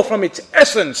impure from its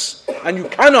essence, and you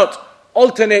cannot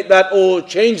alternate that or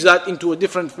change that into a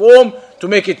different form to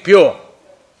make it pure.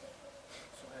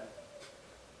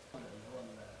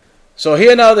 So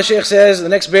here now the Shaykh says, the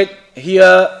next bit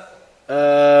here,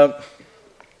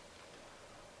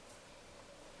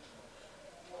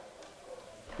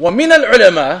 ومن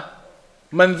العلماء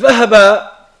من ذهب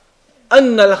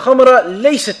أن الخمر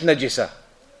ليست نجسة.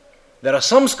 There are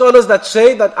some scholars that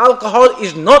say that alcohol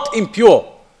is not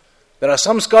impure. There are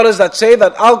some scholars that say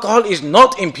that alcohol is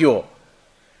not impure.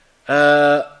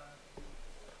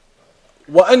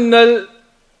 وأن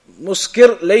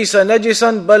المسكر ليس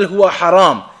نجسا بل هو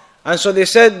حرام. And so they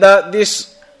said that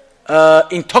this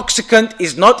intoxicant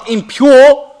is not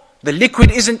impure, the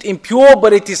liquid isn't impure,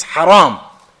 but it is haram.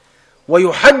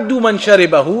 وَيُحَدُّ مَنْ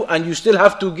شَرِبَهُ. And you still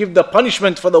have to give the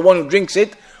punishment for the one who drinks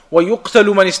it.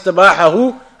 وَيُقْتَلُ مَنْ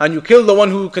اسْتَبَاحَهُ. And you kill the one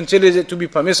who considers it to be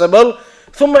permissible.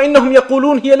 ثُمَّ إِنَّهُمْ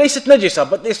يَقُولُونَ هِيَ لَيْسَتْ نَجِسًا.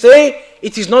 But they say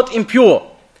it is not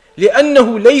impure.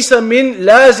 لأنه ليس من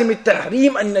لازم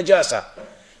التحريم النجاسة.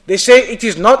 They say it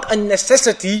is not a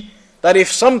necessity that if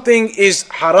something is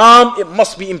haram, it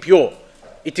must be impure.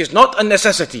 It is not a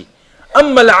necessity.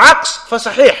 أما العكس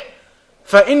فصحيح.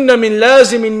 فإن من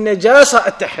لازم النجاسة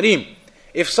التحريم.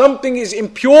 If something is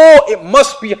impure, it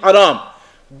must be haram.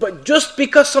 But just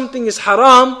because something is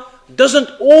haram doesn't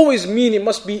always mean it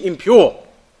must be impure.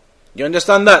 You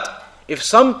understand that? If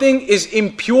something is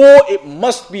impure, it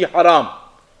must be haram.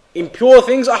 Impure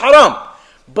things are haram.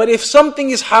 But if something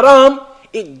is haram,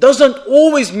 it doesn't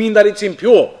always mean that it's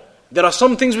impure. There are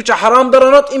some things which are haram that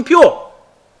are not impure.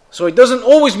 So it doesn't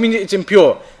always mean it's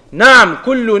impure. نعم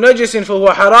كل نجس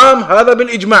فهو حرام هذا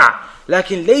بالإجماع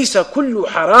لكن ليس كل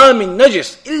حرام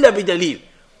نجس إلا بدليل.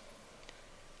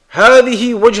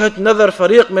 هذه وجهة نظر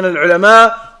فريق من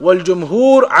العلماء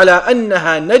والجمهور على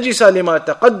أنها نجسة لما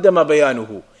تقدم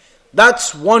بيانه.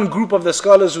 That's one group of the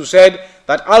scholars who said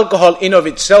that alcohol in of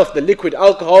itself, the liquid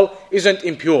alcohol, isn't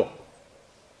impure.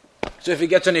 So if it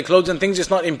gets on your clothes and things, it's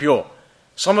not impure.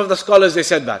 Some of the scholars, they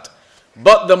said that.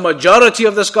 But the majority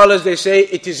of the scholars, they say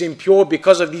it is impure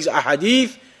because of these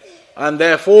ahadith, and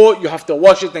therefore you have to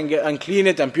wash it and clean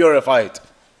it and purify it.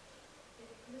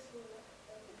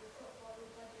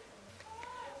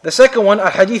 The second one,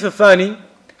 الحديث الثاني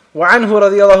وعنه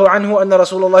رضي الله عنه أن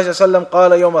رسول الله صلى الله عليه وسلم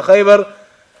قال يوم خيبر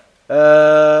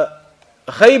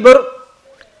خيبر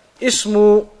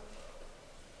اسم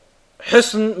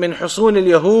حصن من حصون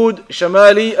اليهود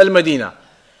شمالي المدينة.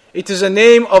 It is a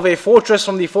name of a fortress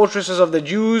from the fortresses of the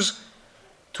Jews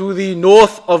to the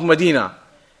north of Medina.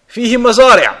 فيه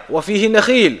مزارع وفيه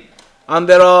نخيل, and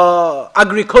there are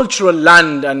agricultural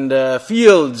land and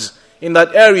fields in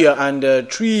that area, and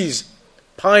trees,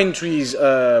 pine trees,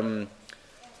 not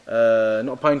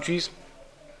pine trees.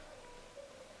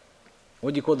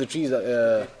 What do you call the trees?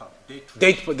 The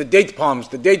date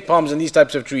palms and these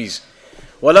types of trees.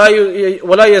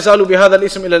 ولا يزال بهذا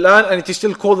الاسم إلى الآن, and it is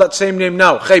still called that same name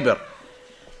now, خيبر.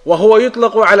 وهو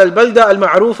يطلق على البلدة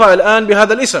المعروفة الآن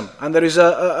بهذا الاسم, and there is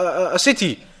a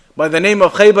city by the name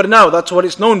of خيبر now, that's what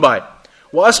it's known by.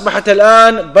 وأصبحت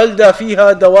الآن بلدة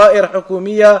فيها دوائر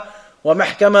حكومية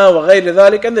ومحكمة وغير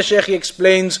ذلك, and the Shaykh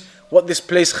explains what this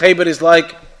place خيبر is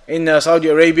like in Saudi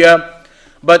Arabia.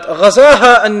 But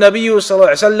غزاها النبي صلى الله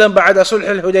عليه وسلم بعد صلح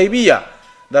الحديبية.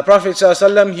 The Prophet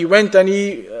ﷺ, he went and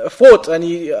he fought and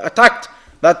he attacked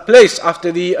that place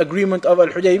after the agreement of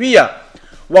Al-Hudaybiyah.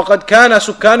 وَقَدْ كَانَ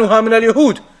سُكَّانُهَا مِنَ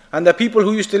الْيَهُودِ, and the people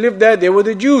who used to live there, they were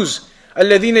the Jews.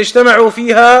 الَّذِينَ اجْتَمَعُوا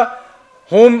فِيهَا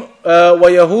هُمْ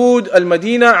وَيَهُودَ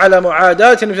الْمَدِينَةِ عَلَى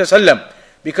مُعَادَاةِ النَّبِيِّ صلى الله عليه وسلم.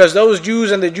 Because those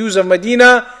Jews and the Jews of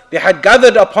Medina, they had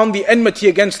gathered upon the enmity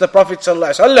against the Prophet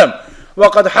sallallahu alaihi wasallam.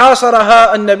 وَقَدْ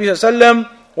حَاصَرَهَا النَّبِيُّ صلى الله عليه وسلم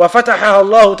وفتحها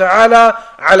الله تعالى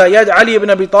على يد علي بن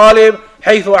أبي طالب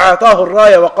حيث أعطاه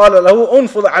الراية وقال له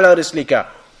انفض على رسلك.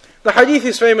 The hadith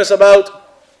is famous about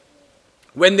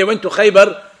when they went to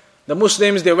Khaybar, the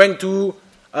Muslims, they went to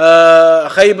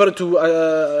Khaybar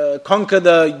to conquer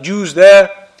the Jews there.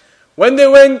 When they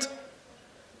went,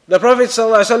 the Prophet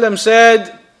ﷺ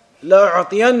said,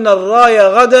 لَأُعْطِيَنَّ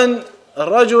الراية غدا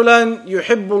رجلا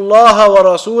يحب الله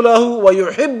ورسوله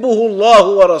ويحبه الله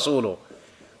ورسوله.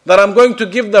 That I'm going to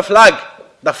give the flag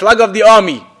of the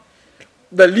army,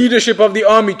 the leadership of the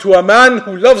army, to a man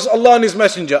who loves Allah and His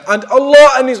Messenger, and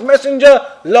Allah and His Messenger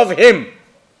love him.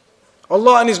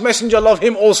 Allah and His Messenger love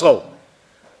him also.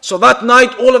 So that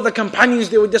night, all of the companions,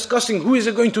 they were discussing who is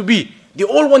it going to be. They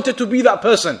all wanted to be that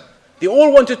person. They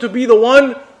all wanted to be the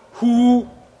one who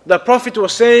the Prophet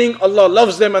was saying Allah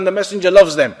loves them and the Messenger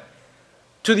loves them.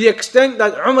 To the extent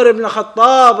that Umar ibn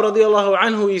Khattab radiallahu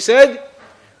anhu, he said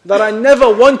that I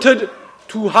never wanted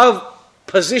to have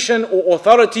position or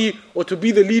authority or to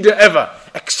be the leader ever,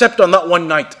 except on that one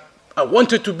night. I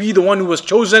wanted to be the one who was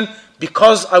chosen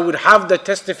because I would have the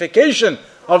testification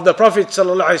of the Prophet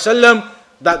ﷺ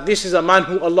that this is a man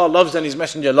who Allah loves and His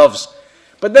Messenger loves.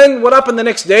 But then what happened the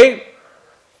next day?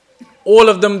 All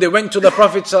of them, they went to the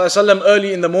Prophet ﷺ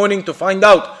early in the morning to find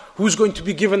out who's going to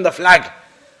be given the flag.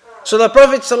 So the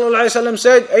Prophet ﷺ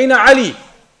said, Aina Ali?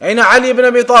 Aina Ali ibn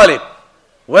Abi Talib?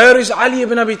 Where is Ali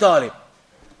ibn Abi Talib?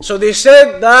 So they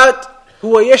said that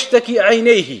huwa yashtaki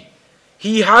aynayhi.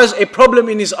 He has a problem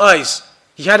in his eyes.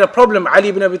 He had a problem, Ali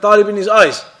ibn Abi Talib, in his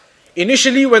eyes.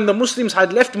 Initially, when the Muslims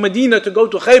had left Medina to go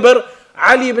to Khaybar,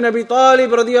 Ali ibn Abi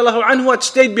Talib radiyallahu anhu had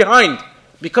stayed behind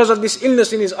because of this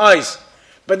illness in his eyes.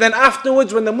 But then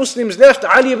afterwards, when the Muslims left,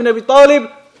 Ali ibn Abi Talib,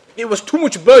 it was too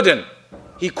much burden.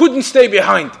 He couldn't stay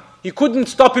behind. He couldn't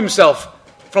stop himself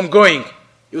from going.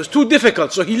 It was too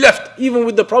difficult, so he left. Even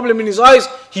with the problem in his eyes,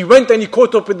 he went and he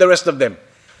caught up with the rest of them.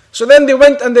 So then they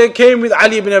went and they came with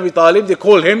Ali ibn Abi Talib, they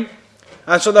called him.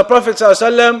 And so the Prophet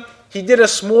ﷺ, he did a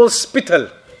small spittle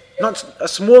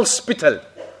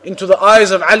into the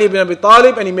eyes of Ali ibn Abi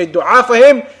Talib, and he made dua for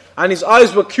him, and his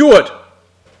eyes were cured.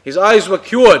 His eyes were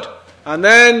cured. And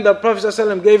then the Prophet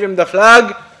ﷺ gave him the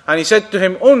flag, and he said to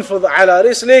him, Unfud ala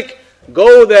rislik,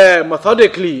 go there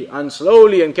methodically and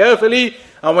slowly and carefully,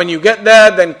 and when you get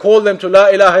there, then call them to La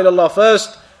ilaha illallah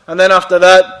first, and then after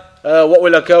that, what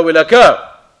will occur will occur.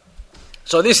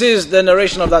 So this is the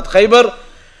narration of that Khaybar.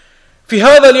 في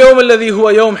هذا اليوم الذي هو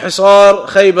يوم حصار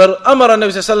خيبر أمر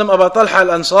النبي صلى الله عليه وسلم أبا طلحة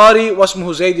الأنصاري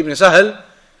واسمه زيد بن سهل.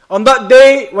 On that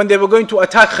day, when they were going to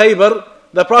attack Khaybar,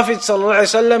 the Prophet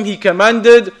ﷺ, he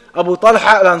commanded Abu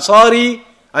Talha al-Ansari,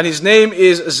 and his name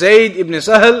is Zayd ibn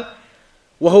Sahal,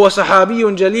 وهو صحابي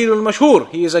جليل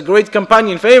مشهور. He is a great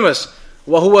companion, famous.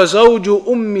 وهو زوج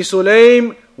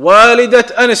سليم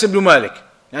والدة أنس ibn Malik.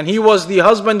 And he was the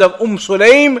husband of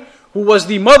Sulaym, who was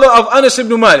the mother of Anas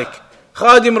ibn Malik,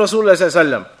 Khadim Rasulullah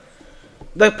sallallahu.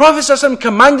 The Prophet sallallahu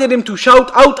commanded him to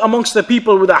shout out amongst the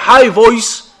people with a high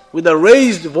voice, with a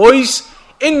raised voice,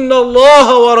 إِنَّ اللَّهَ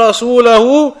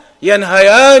وَرَسُولَهُ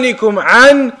يَنْهَيَانِكُمْ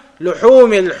عَنْ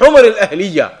لُحُومِ الْحُمَرِ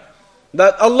الْأَهْلِيَّةِ.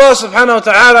 That Allah subhanahu wa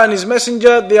ta'ala and His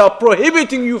Messenger, they are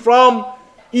prohibiting you from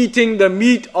eating the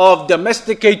meat of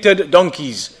domesticated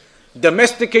donkeys.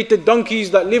 Domesticated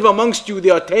donkeys that live amongst you, they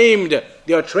are tamed,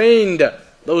 they are trained.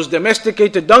 Those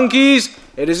domesticated donkeys,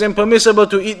 it is impermissible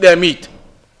to eat their meat.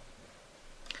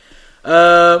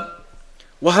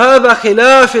 وهذا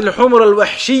خلاف الحمر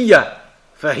الوحشية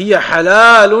فهي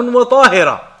حلال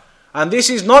وطاهرة. And this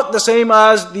is not the same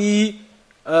as the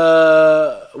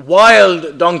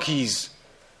wild donkeys.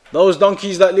 Those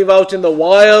donkeys that live out in the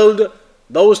wild,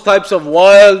 those types of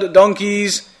wild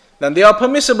donkeys, then they are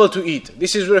permissible to eat.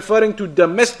 This is referring to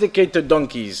domesticated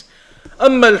donkeys.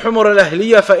 أما الحمر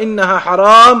الأهلية فإنها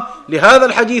حرام لهذا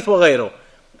الحديث وغيره.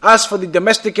 As for the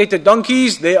domesticated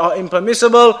donkeys, they are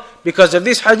impermissible because of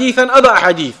this hadith and other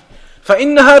hadith.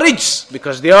 فإنها رجس,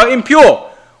 because they are impure.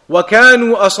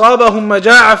 وكانوا أصابهم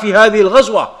مجاعة في هذه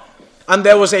الغزوة. And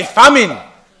there was a famine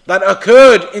that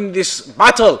occurred in this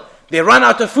battle. They ran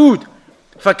out of food.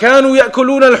 فكانوا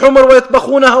يأكلون الحمر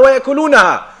ويطبخونها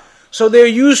ويأكلونها. So they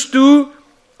used to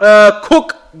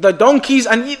cook the donkeys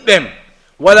and eat them.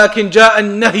 ولكن جاء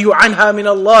النهي عنها من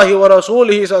الله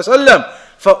ورسوله صلى الله عليه وسلم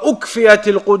فأكفيت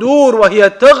القدور وهي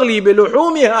تغلي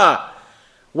بلحومها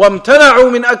وامتنعوا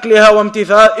من أكلها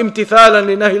امتثالا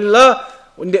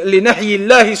لنهي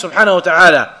الله سبحانه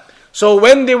وتعالى. So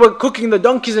when they were cooking the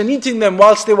donkeys and eating them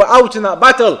whilst they were out in that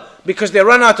battle because they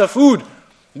ran out of food,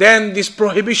 then this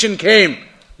prohibition came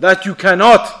that you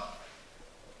cannot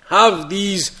have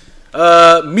these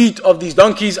meat of these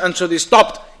donkeys, and so they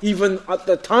stopped. Even at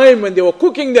the time when they were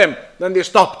cooking them, then they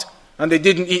stopped and they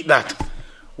didn't eat that.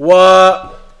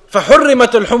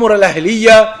 فحرمت الحمر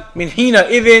الأهلية من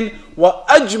حينئذ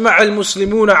وأجمع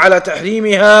المسلمون على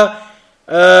تحريمها.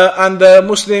 And the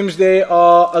Muslims, they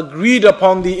are agreed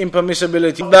upon the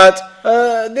impermissibility of that.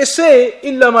 They say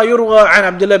إلا ما يروى عن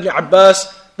عبد الله بن عباس,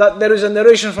 that there is a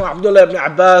narration from Abdullah ibn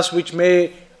Abbas which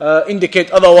may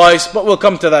indicate otherwise, but we'll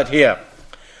come to that here.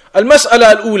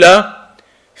 المسألة الأولى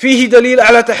فيه دليل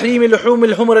على تحريم لحوم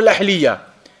الحمر الأهلية.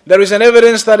 There is an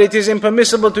evidence that it is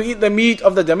impermissible to eat the meat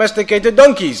of the domesticated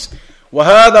donkeys.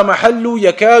 وهذا محل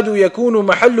يكاد يكون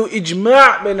محل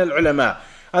إجماع بين العلماء.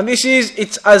 And this is,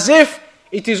 it's as if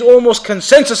it is almost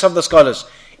consensus of the scholars.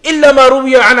 إلا ما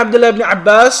روي عن عبد الله بن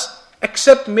عباس,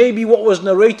 except maybe what was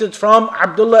narrated from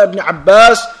Abdullah ibn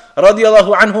Abbas رضي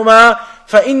الله عنهما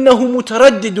فإنه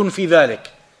متردد في ذلك.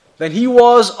 Then he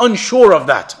was unsure of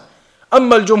that.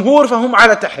 أما الجمهور فهم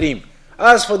على تحريم.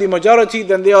 As for the majority,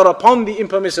 then they are upon the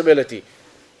impermissibility.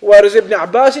 Whereas Ibn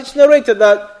Abbas, it's narrated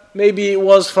that maybe it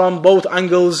was from both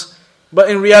angles, but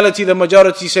in reality the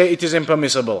majority say it is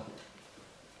impermissible.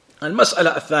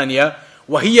 المسألة الثانية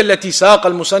وهي التي ساق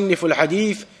المصنف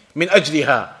الحديث من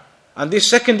أجلها. And this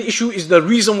second issue is the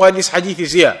reason why this hadith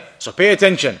is here. So pay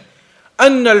attention.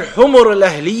 أن الحمر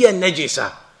الأهلية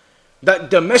نجسة. That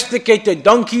domesticated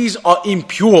donkeys are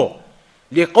impure.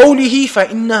 لقوله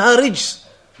فإنها رجس,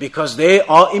 because they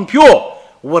are impure.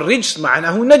 والرجس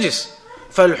معناه نجس.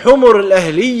 فالحمر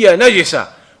الأهلية نجسة.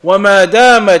 وما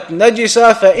دامت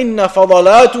نجسة فإن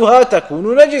فضلاتها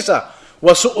تكون نجسة.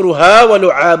 وسؤرها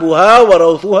ولعابها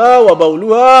وروثها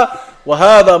وبولها.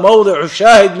 وهذا موضع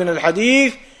الشاهد من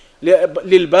الحديث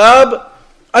للباب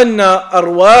أن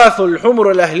أرواث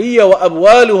الحمر الأهلية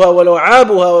وأبوالها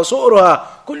ولعابها وسؤرها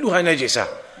كلها نجسة.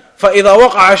 فإذا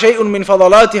وقع شيء من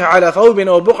فضلاتها على ثوب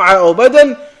أو بقعة أو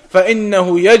بدن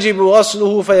فإنه يجب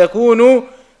غسله فيكون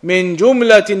من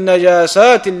جملة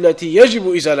النجاسات التي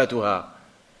يجب إزالتها.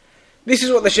 This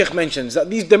is what the Shaykh mentions, that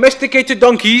these domesticated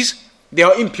donkeys, they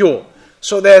are impure.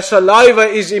 So their saliva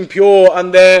is impure,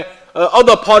 and their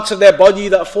other parts of their body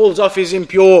that falls off is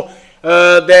impure.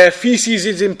 Their feces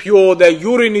is impure, their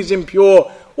urine is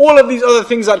impure. All of these other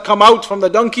things that come out from the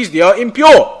donkeys, they are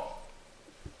impure.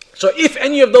 So if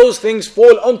any of those things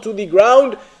fall onto the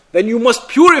ground, then you must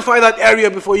purify that area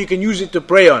before you can use it to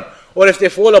pray on. Or if they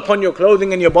fall upon your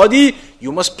clothing and your body,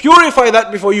 you must purify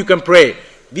that before you can pray.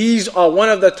 These are one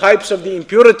of the types of the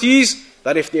impurities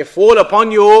that if they fall upon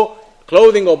your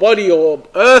clothing or body or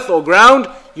earth or ground,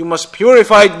 you must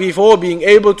purify it before being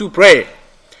able to pray.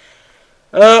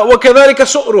 وَكَذَلِكَ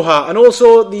سُؤْرُهَا, and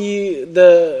also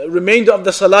the remainder of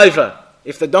the saliva.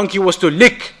 If the donkey was to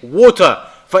lick water,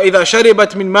 فَإِذَا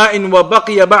شَرِبَتْ مِنْ مَاءٍ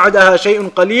وَبَقِيَ بَعْدَهَا شَيْءٌ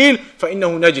قَلِيلٌ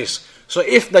فَإِنَّهُ نَجِسٌ. So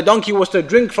if the donkey was to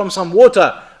drink from some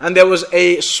water and there was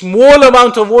a small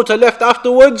amount of water left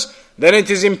afterwards, then it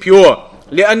is impure.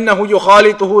 لِأَنَّهُ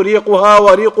يُخَالِطُهُ رِيقُهَا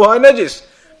وَرِيقُهَا نَجِسٌ.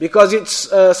 Because its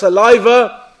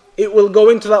saliva, it will go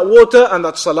into that water and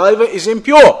that saliva is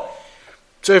impure.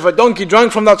 So if a donkey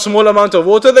drank from that small amount of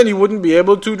water, then he wouldn't be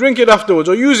able to drink it afterwards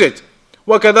or use it.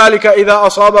 وكذلك إذا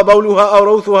أصاب بولها أو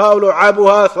روثها أو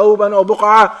لعابها ثوبا أو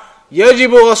بقعة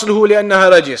يجب غسله لأنها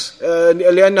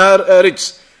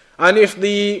رجس. And if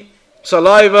the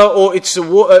saliva or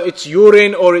its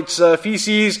urine or its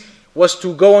feces was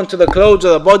to go onto the clothes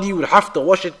of the body, you would have to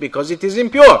wash it because it is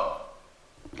impure.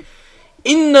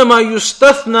 إنما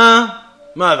يستثنى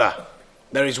ماذا?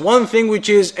 There is one thing which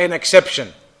is an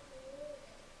exception.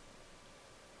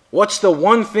 What's the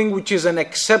one thing which is an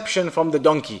exception from the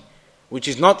donkey, which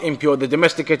is not impure, the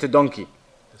domesticated donkey?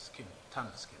 The skin, tongue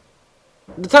skin.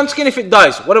 The tongue skin if it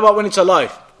dies. What about when it's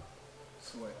alive?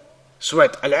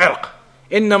 Sweat. العرق.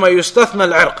 إنما يستثنى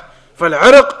العرق.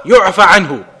 فالعرق يعفى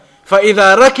عنه.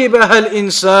 فإذا ركبها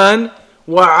الإنسان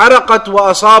وعرقت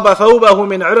وأصاب ثوبه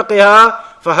من عرقها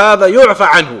فهذا يعفى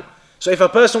عنه. So if a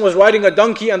person was riding a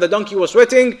donkey and the donkey was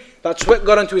sweating, that sweat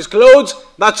got into his clothes,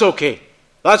 that's okay.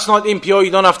 That's not impure, you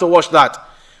don't have to wash that.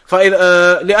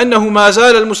 لأنه ما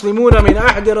زال المسلمون من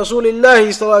عهد رسول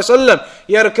الله صلى الله عليه وسلم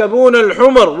يركبون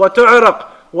الحمر وتعرق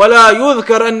ولا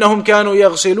يذكر أنهم كانوا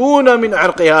يغسلون من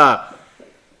عرقها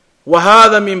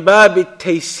وهذا من باب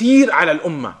التيسير على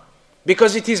الأمة.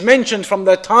 Because it is mentioned from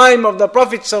the time of the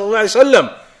Prophet صلى الله عليه وسلم,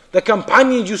 the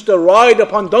companions used to ride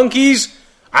upon donkeys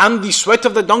and the sweat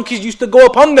of the donkeys used to go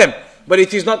upon them. But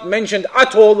it is not mentioned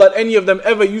at all that any of them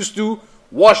ever used to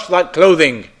wash that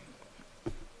clothing.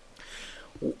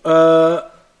 There's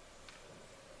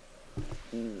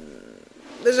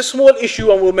a small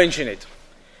issue and we'll mention it.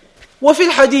 وفي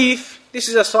الحديث, this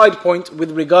is a side point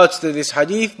with regards to this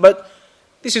hadith, but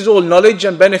this is all knowledge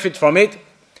and benefit from it.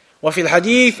 وفي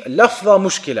الحديث لفظة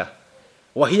مشكلة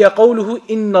وهي قوله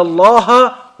إن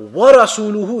الله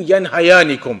ورسوله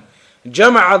ينهيانكم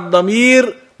جمع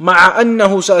الضمير مع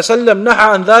أنه صلى الله عليه وسلم نهى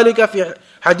عن ذلك في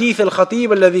حديث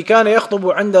الخطيب الذي كان يخطب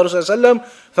عند رسول الله صلى الله عليه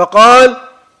وسلم فقال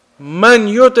من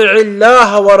يطع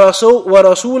الله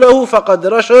ورسوله فقد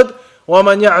رشد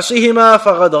ومن يعصهما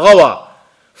فقد غوى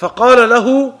فقال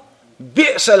له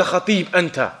بئس الخطيب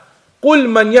أنت قل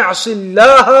من يعص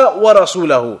الله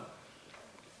ورسوله.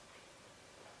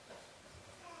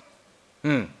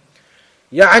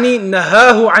 يعني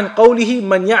نهاه عن قوله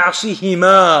من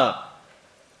يعصهما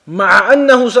مع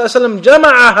أنه صلى الله عليه وسلم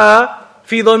جمعها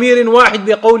في ضمير واحد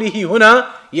بقوله هنا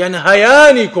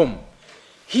ينهيانكم.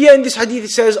 Here in this hadith it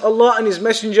says Allah and His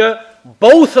Messenger,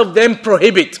 both of them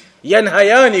prohibit.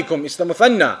 ينهيانكم, it's the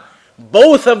muthanna.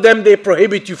 Both of them, they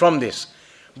prohibit you from this.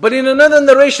 But in another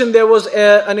narration there was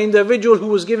an individual who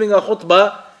was giving a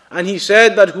khutbah and he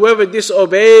said that whoever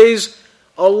disobeys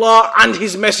Allah and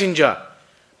His Messenger.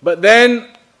 But then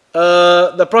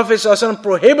the Prophet ﷺ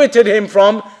prohibited him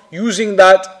from using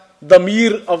that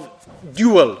damir of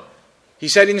dual. He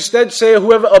said instead say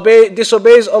whoever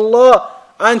disobeys Allah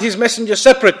and His Messenger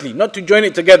separately, not to join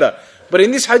it together. But in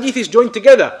this hadith is joined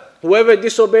together. Whoever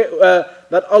disobeys,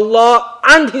 that Allah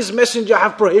and His Messenger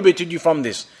have prohibited you from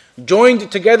this.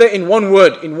 Joined together in one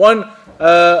word, in one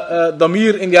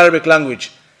damir in the Arabic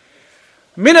language.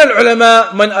 من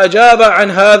العلماء من أجاب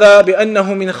عن هذا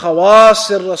بأنه من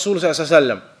خواص الرسول صلى الله عليه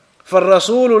وسلم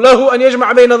فالرسول له أن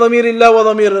يجمع بين ضمير الله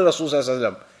وضمير الرسول صلى الله عليه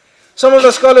وسلم. Some of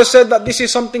the scholars said that this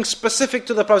is something specific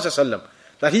to the Prophet صلى الله عليه وسلم,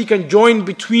 that he can join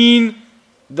between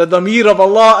the damir of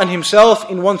Allah and himself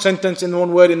in one sentence, in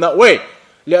one word, in that way.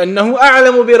 لأنه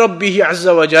أعلم بربه عز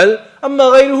وجل أما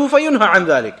غيره فينهى عن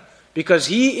ذلك. Because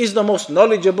he is the most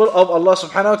knowledgeable of Allah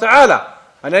subhanahu wa ta'ala.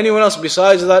 And anyone else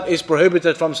besides that is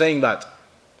prohibited from saying that.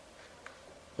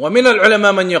 ومن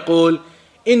العلماء من يقول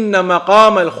إن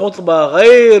مقام الخطبة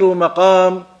غير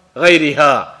مقام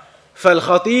غيرها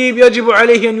فالخطيب يجب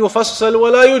عليه أن يفصل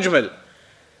ولا يجمل.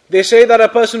 They say that a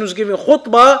person who's giving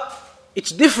khutbah,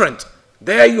 it's different.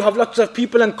 There you have lots of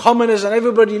people and commoners and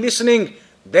everybody listening.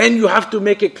 Then you have to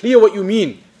make it clear what you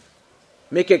mean.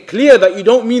 Make it clear that you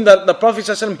don't mean that the Prophet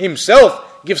ﷺ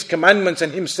himself gives commandments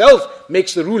and Himself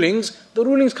makes the rulings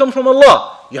come from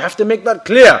Allah. You have to make that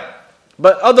clear.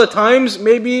 But other times,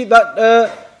 maybe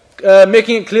that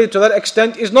making it clear to that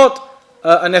extent is not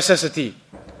a necessity.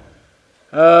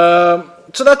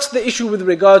 So that's the issue with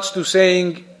regards to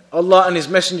saying Allah and His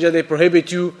Messenger, they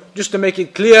prohibit you. Just to make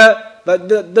it clear,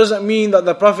 that doesn't mean that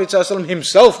the Prophet ﷺ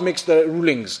himself makes the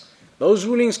rulings. Those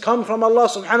rulings come from Allah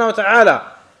subhanahu wa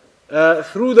ta'ala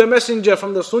through the Messenger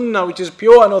from the Sunnah, which is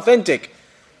pure and authentic.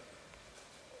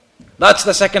 That's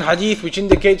the second hadith, which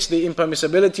indicates the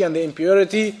impermissibility and the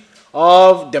impurity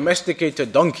of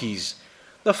domesticated donkeys.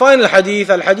 The final hadith,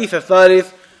 al-hadith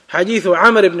al-thalith, hadith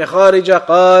Amr ibn Kharija,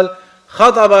 قال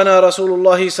خطبنا رسول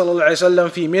الله صلى الله عليه وسلم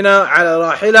في منى على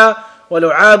راحلة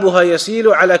ولعابها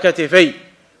يسيل على كتفي.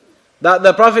 That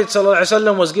the Prophet صلى الله عليه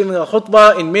وسلم was giving a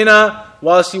khutbah in Mina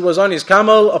whilst he was on his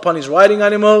camel, upon his riding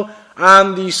animal,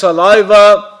 and the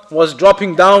saliva was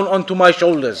dropping down onto my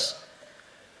shoulders.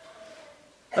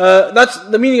 That's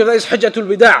the meaning of that is Hajjatul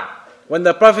Wida'. When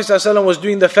the Prophet ﷺ was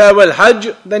doing the farewell Hajj,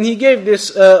 then he gave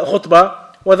this khutbah.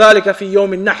 وَذَلِكَ فِي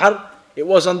يَوْمِ النَّحْرِ. It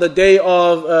was on the day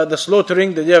of the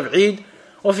slaughtering, the day of Eid.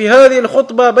 وفي هذه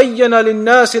الخطبة بين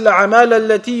للناس الأعمال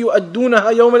التي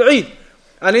يؤدونها يوم العيد.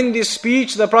 And in this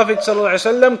speech, the Prophet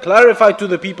ﷺ clarified to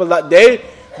the people that day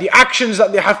the actions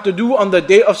that they have to do on the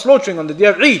day of slaughtering, on the day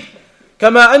of Eid.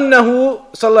 كما أنه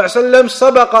صلى الله عليه وسلم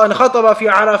سبق أن خطب في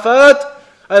عرفات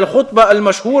الخطبة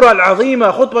المشهورة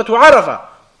العظيمة خطبة عرفة.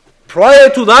 Prior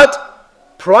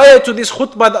to this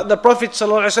khutbah that the Prophet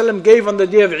ﷺ gave on the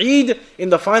day of Eid, in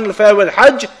the final farewell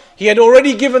Hajj, he had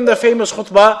already given the famous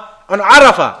khutbah on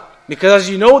Arafah. Because as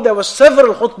you know, there were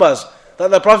several khutbahs that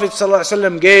the Prophet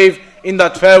ﷺ gave in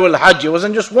that farewell Hajj. It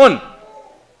wasn't just one.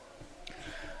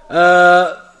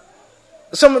 So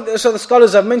the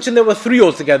scholars have mentioned there were three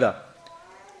altogether.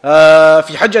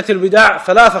 في حجة الوداع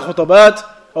ثلاث خطبات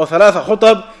أو ثلاث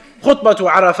خطب. خطبة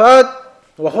عرفات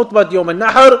وخطبة يوم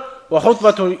النحر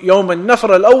وخطبة يوم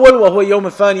النفر الأول وهو يوم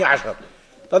الثاني عشر.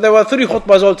 So there were three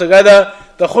khutbahs altogether.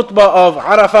 The khutbah of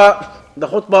Arafah, the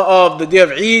khutbah of the day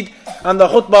of Eid, and the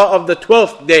khutbah of the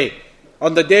 12th day,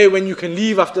 on the day when you can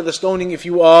leave after the stoning if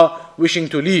you are wishing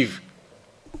to leave.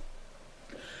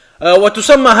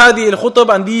 وتسمى هذه الخطب,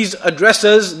 and these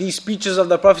addresses, these speeches of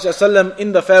the Prophet ﷺ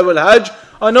in the farewell Hajj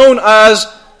are known as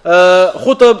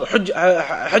خطب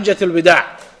حجة الوداع.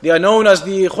 They are known as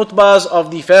the khutbahs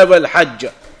of the farewell Hajj.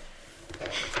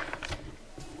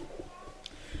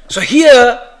 So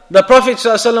here, the Prophet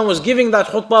ﷺ was giving that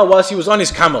khutbah whilst he was on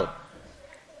his camel.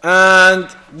 And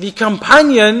the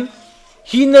companion,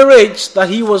 he narrates that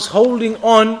he was holding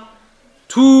on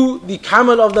to the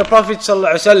camel of the Prophet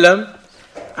ﷺ,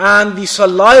 and the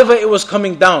saliva, it was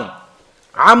coming down.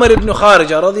 Amr ibn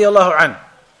Kharija radiyallahu anhu.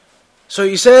 So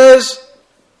he says,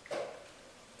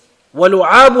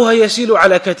 وَلُعَابُهَا يَسِيلُ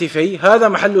عَلَى كَتِفَيْهِ. هذا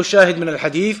محل الشاهد من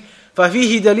الحديث.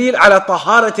 ففيه دليل على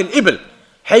طهارة الإبل،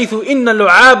 حيث إن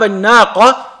لعاب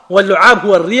الناقة، واللعاب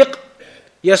هو الريق،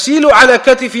 يسيل على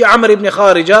كتف عمرو بن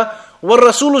خارجة،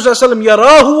 والرسول صلى الله عليه وسلم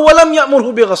يراه ولم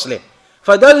يأمره بغسله،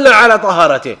 فدل على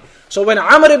طهارته. So when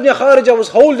Amr ibn Kharija was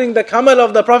holding the camel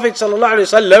of the Prophet sallallahu alaihi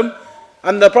wasallam,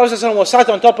 and the Prophet sallallahu alaihi wasallam was sat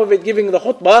on top of it giving the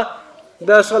khutbah,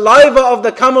 the saliva of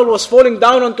the camel was falling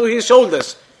down onto his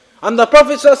shoulders, and the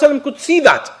Prophet sallallahu alaihi wasallam could see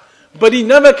that, but he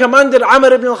never commanded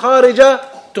Amr ibn Kharija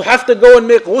to have to go and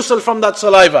make ghusl from that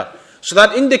saliva. So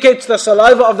that indicates the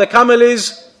saliva of the camel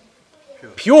is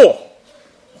pure.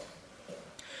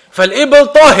 فالإبل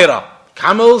طاهرة.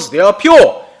 Camels, they are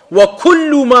pure.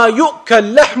 وكل ما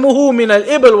يؤكل لحمه من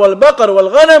الإبل والبقر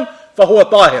والغنم فهو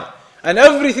طاهر. And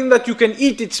everything that you can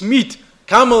eat, its meat,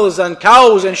 camels and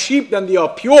cows and sheep, then they are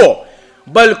pure.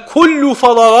 بل كل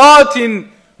فضلات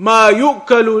ما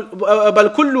يؤكل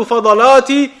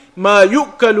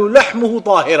لحمه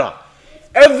طاهرة.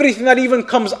 Everything that even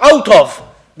comes out of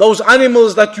those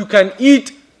animals that you can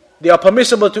eat, they are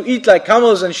permissible to eat, like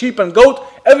camels and sheep and goat.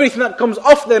 Everything that comes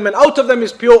off them and out of them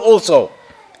is pure also.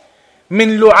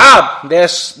 Min lu'ab,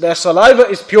 their saliva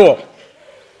is pure.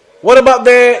 What about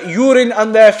their urine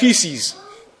and their feces?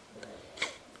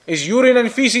 Is urine and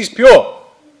feces pure?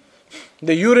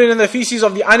 The urine and the feces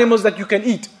of the animals that you can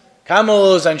eat,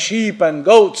 camels and sheep and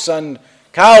goats and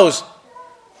cows.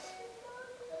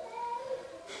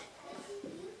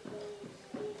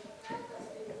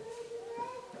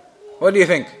 What do you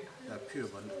think? They are pure,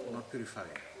 but not purifying.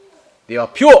 They are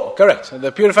pure, correct.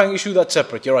 The purifying issue, that's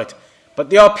separate, you're right.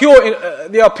 But they are pure,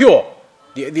 they are pure.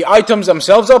 The items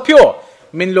themselves are pure.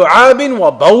 Min lu'abin wa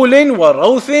bawlin wa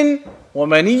rawthin wa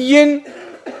maniyin.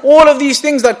 All of these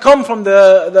things that come from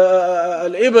the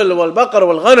al-ibl wal-baqar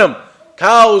wal-ghanam,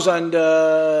 cows and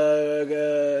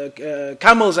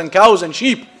camels and cows and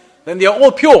sheep, then they are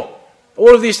all pure.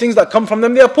 All of these things that come from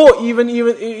them, they are pure. Even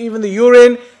the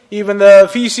urine, even the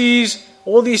feces,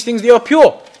 all these things, they are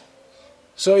pure.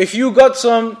 So if you got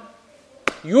some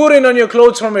urine on your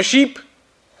clothes from a sheep,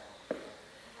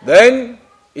 then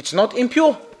it's not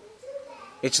impure.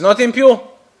 It's not impure.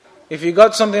 If you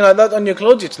got something like that on your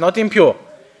clothes, it's not impure.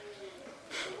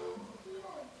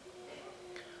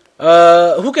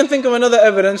 Who can think of another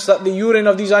evidence that the urine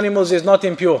of these animals is not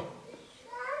impure?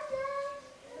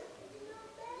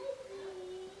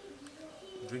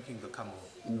 Drinking the camel.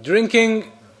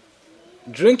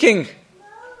 Drinking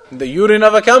the urine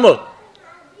of a camel.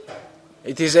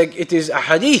 It is a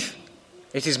hadith.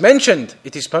 It is mentioned.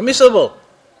 It is permissible.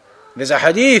 There's a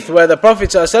hadith where the Prophet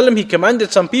ﷺ, he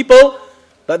commanded some people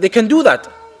that they can do that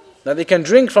they can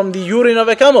drink from the urine of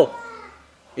a camel.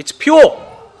 It's pure.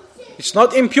 It's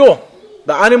not impure.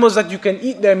 The animals that you can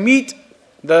eat their meat,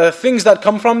 the things that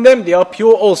come from them, they are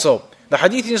pure also. The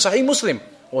hadith is in Sahih Muslim.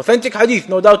 Authentic hadith,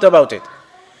 no doubt about it.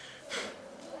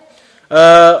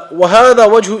 وهذا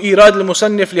وجه إيراد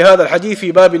المصنف لهذا الحديث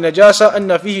في باب النجاسة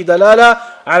أن فيه دلالة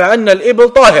على أن الإبل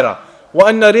طاهرة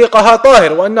وأن ريقها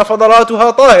طاهر وأن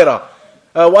فضلاتها طاهرة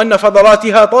وأن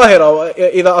فضلاتها طاهرة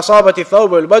إذا أصابت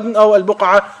الثوب والبدن أو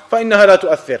البقعة فإنها لا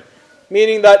تؤثر.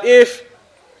 Meaning that if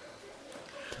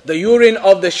the urine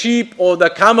of the sheep or the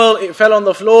camel, it fell on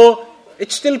the floor,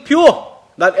 it's still pure.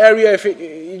 That area, if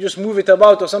you just move it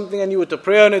about or something and you were to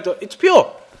pray on it, it's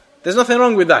pure. There's nothing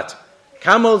wrong with that.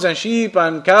 Camels and sheep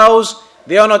and cows,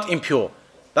 they are not impure.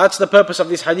 That's the purpose of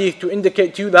this hadith, to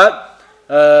indicate to you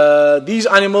that these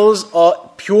animals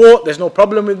are pure, there's no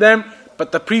problem with them.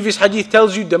 But the previous hadith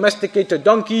tells you domesticated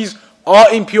donkeys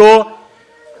are impure.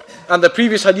 And the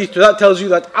previous hadith to that tells you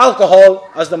that alcohol,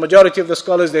 as the majority of the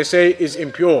scholars they say, is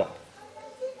impure.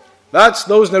 That's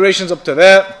those narrations up to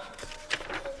there.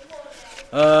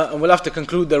 And we'll have to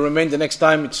conclude the remainder next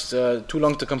time. It's too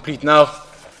long to complete now.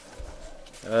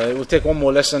 It will take one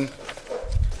more lesson.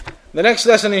 The next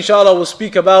lesson, inshallah, will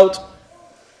speak about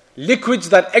liquids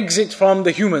that exit from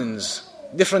the humans.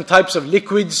 Different types of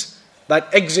liquids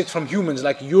that exit from humans,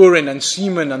 like urine and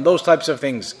semen and those types of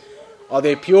things. Are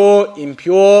they pure,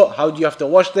 impure? How do you have to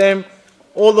wash them?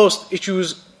 All those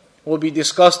issues will be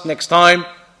discussed next time,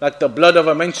 like the blood of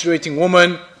a menstruating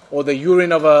woman or the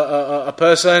urine of a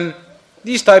person.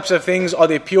 These types of things, are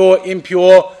they pure,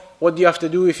 impure? What do you have to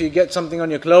do if you get something on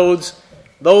your clothes?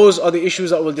 Those are the issues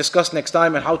that we'll discuss next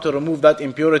time, and how to remove that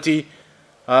impurity.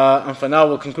 And for now,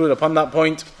 we'll conclude upon that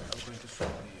point.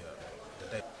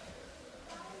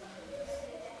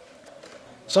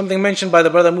 Something mentioned by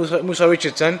the brother Musa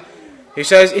Richardson. He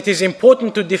says, it is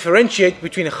important to differentiate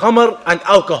between khamr and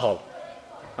alcohol.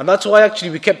 And that's why actually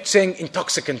we kept saying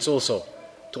intoxicants also,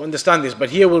 to understand this. But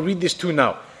here we'll read this too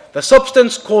now. The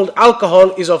substance called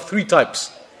alcohol is of three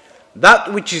types.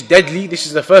 That which is deadly, this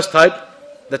is the first type.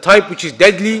 The type which is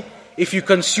deadly, if you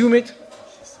consume it.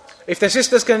 If the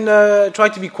sisters can try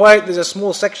to be quiet, there's a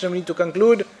small section we need to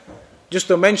conclude, just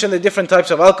to mention the different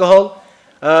types of alcohol.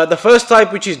 The first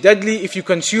type, which is deadly, if you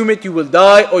consume it, you will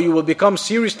die or you will become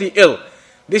seriously ill.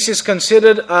 This is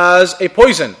considered as a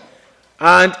poison.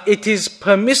 And it is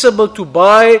permissible to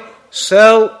buy,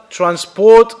 sell,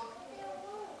 transport,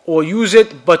 or use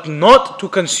it, but not to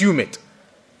consume it.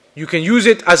 You can use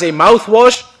it as a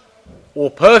mouthwash, or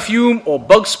perfume, or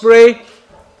bug spray,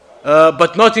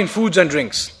 but not in foods and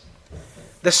drinks.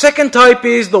 The second type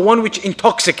is the one which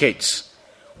intoxicates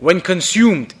when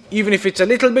consumed, even if it's a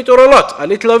little bit or a lot, a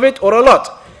little of it or a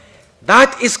lot.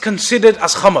 That is considered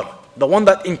as khamr, the one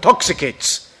that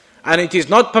intoxicates. And it is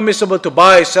not permissible to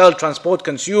buy, sell, transport,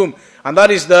 consume. And that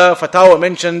is the fatwa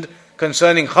mentioned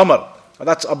concerning khamr.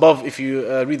 That's above. If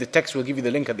you read the text, we'll give you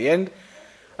the link at the end.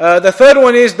 The third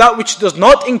one is that which does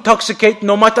not intoxicate,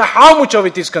 no matter how much of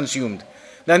it is consumed.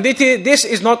 Then this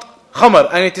is not khamr,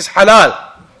 and it is halal.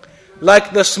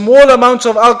 Like the small amounts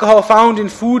of alcohol found in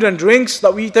food and drinks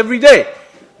that we eat every day.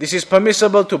 This is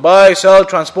permissible to buy, sell,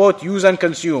 transport, use and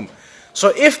consume.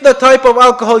 So if the type of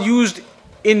alcohol used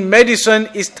in medicine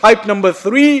is type number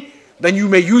 3, then you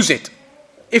may use it.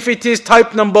 If it is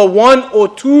type number 1 or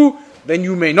 2, then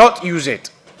you may not use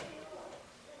it.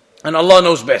 And Allah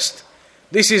knows best.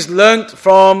 This is learnt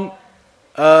from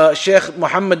Sheikh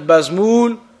Muhammad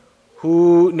Bazmool,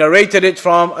 who narrated it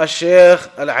from Sheikh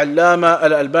Al-Allama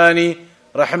Al-Albani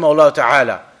rahimahullah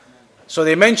ta'ala. So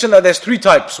they mention that there's 3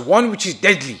 types. One which is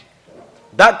deadly.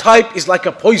 That type is like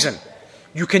a poison.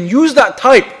 You can use that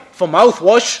type for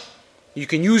mouthwash. You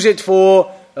can use it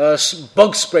for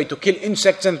bug spray to kill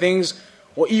insects and things,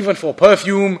 or even for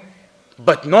perfume,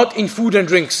 but not in food and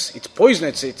drinks. It's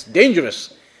poisonous, it's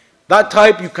dangerous. That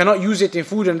type, you cannot use it in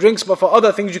food and drinks, but for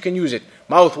other things you can use it.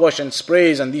 Mouthwash and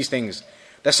sprays and these things.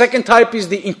 The second type is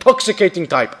the intoxicating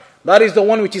type. That is the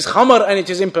one which is khamar and it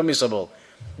is impermissible.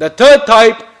 The third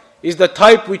type is the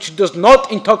type which does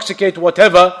not intoxicate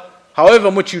whatever, however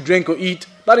much you drink or eat.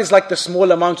 That is like the small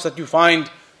amounts that you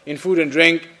find in food and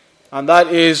drink, and that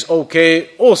is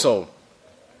okay also.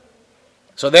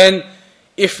 So then,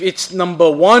 if it's number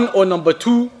 1 or number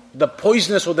 2, the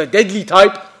poisonous or the deadly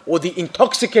type, or the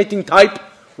intoxicating type,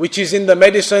 which is in the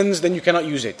medicines, then you cannot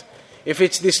use it. If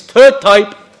it's this third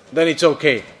type, then it's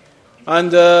okay.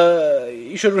 And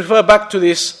you should refer back to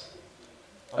this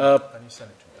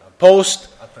post.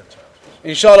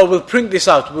 Inshallah, we'll print this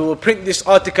out. We will print this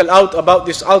article out about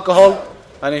this alcohol,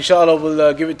 and inshallah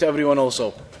we'll give it to everyone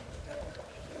also.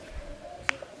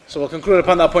 So we'll conclude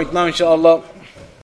upon that point now, inshallah.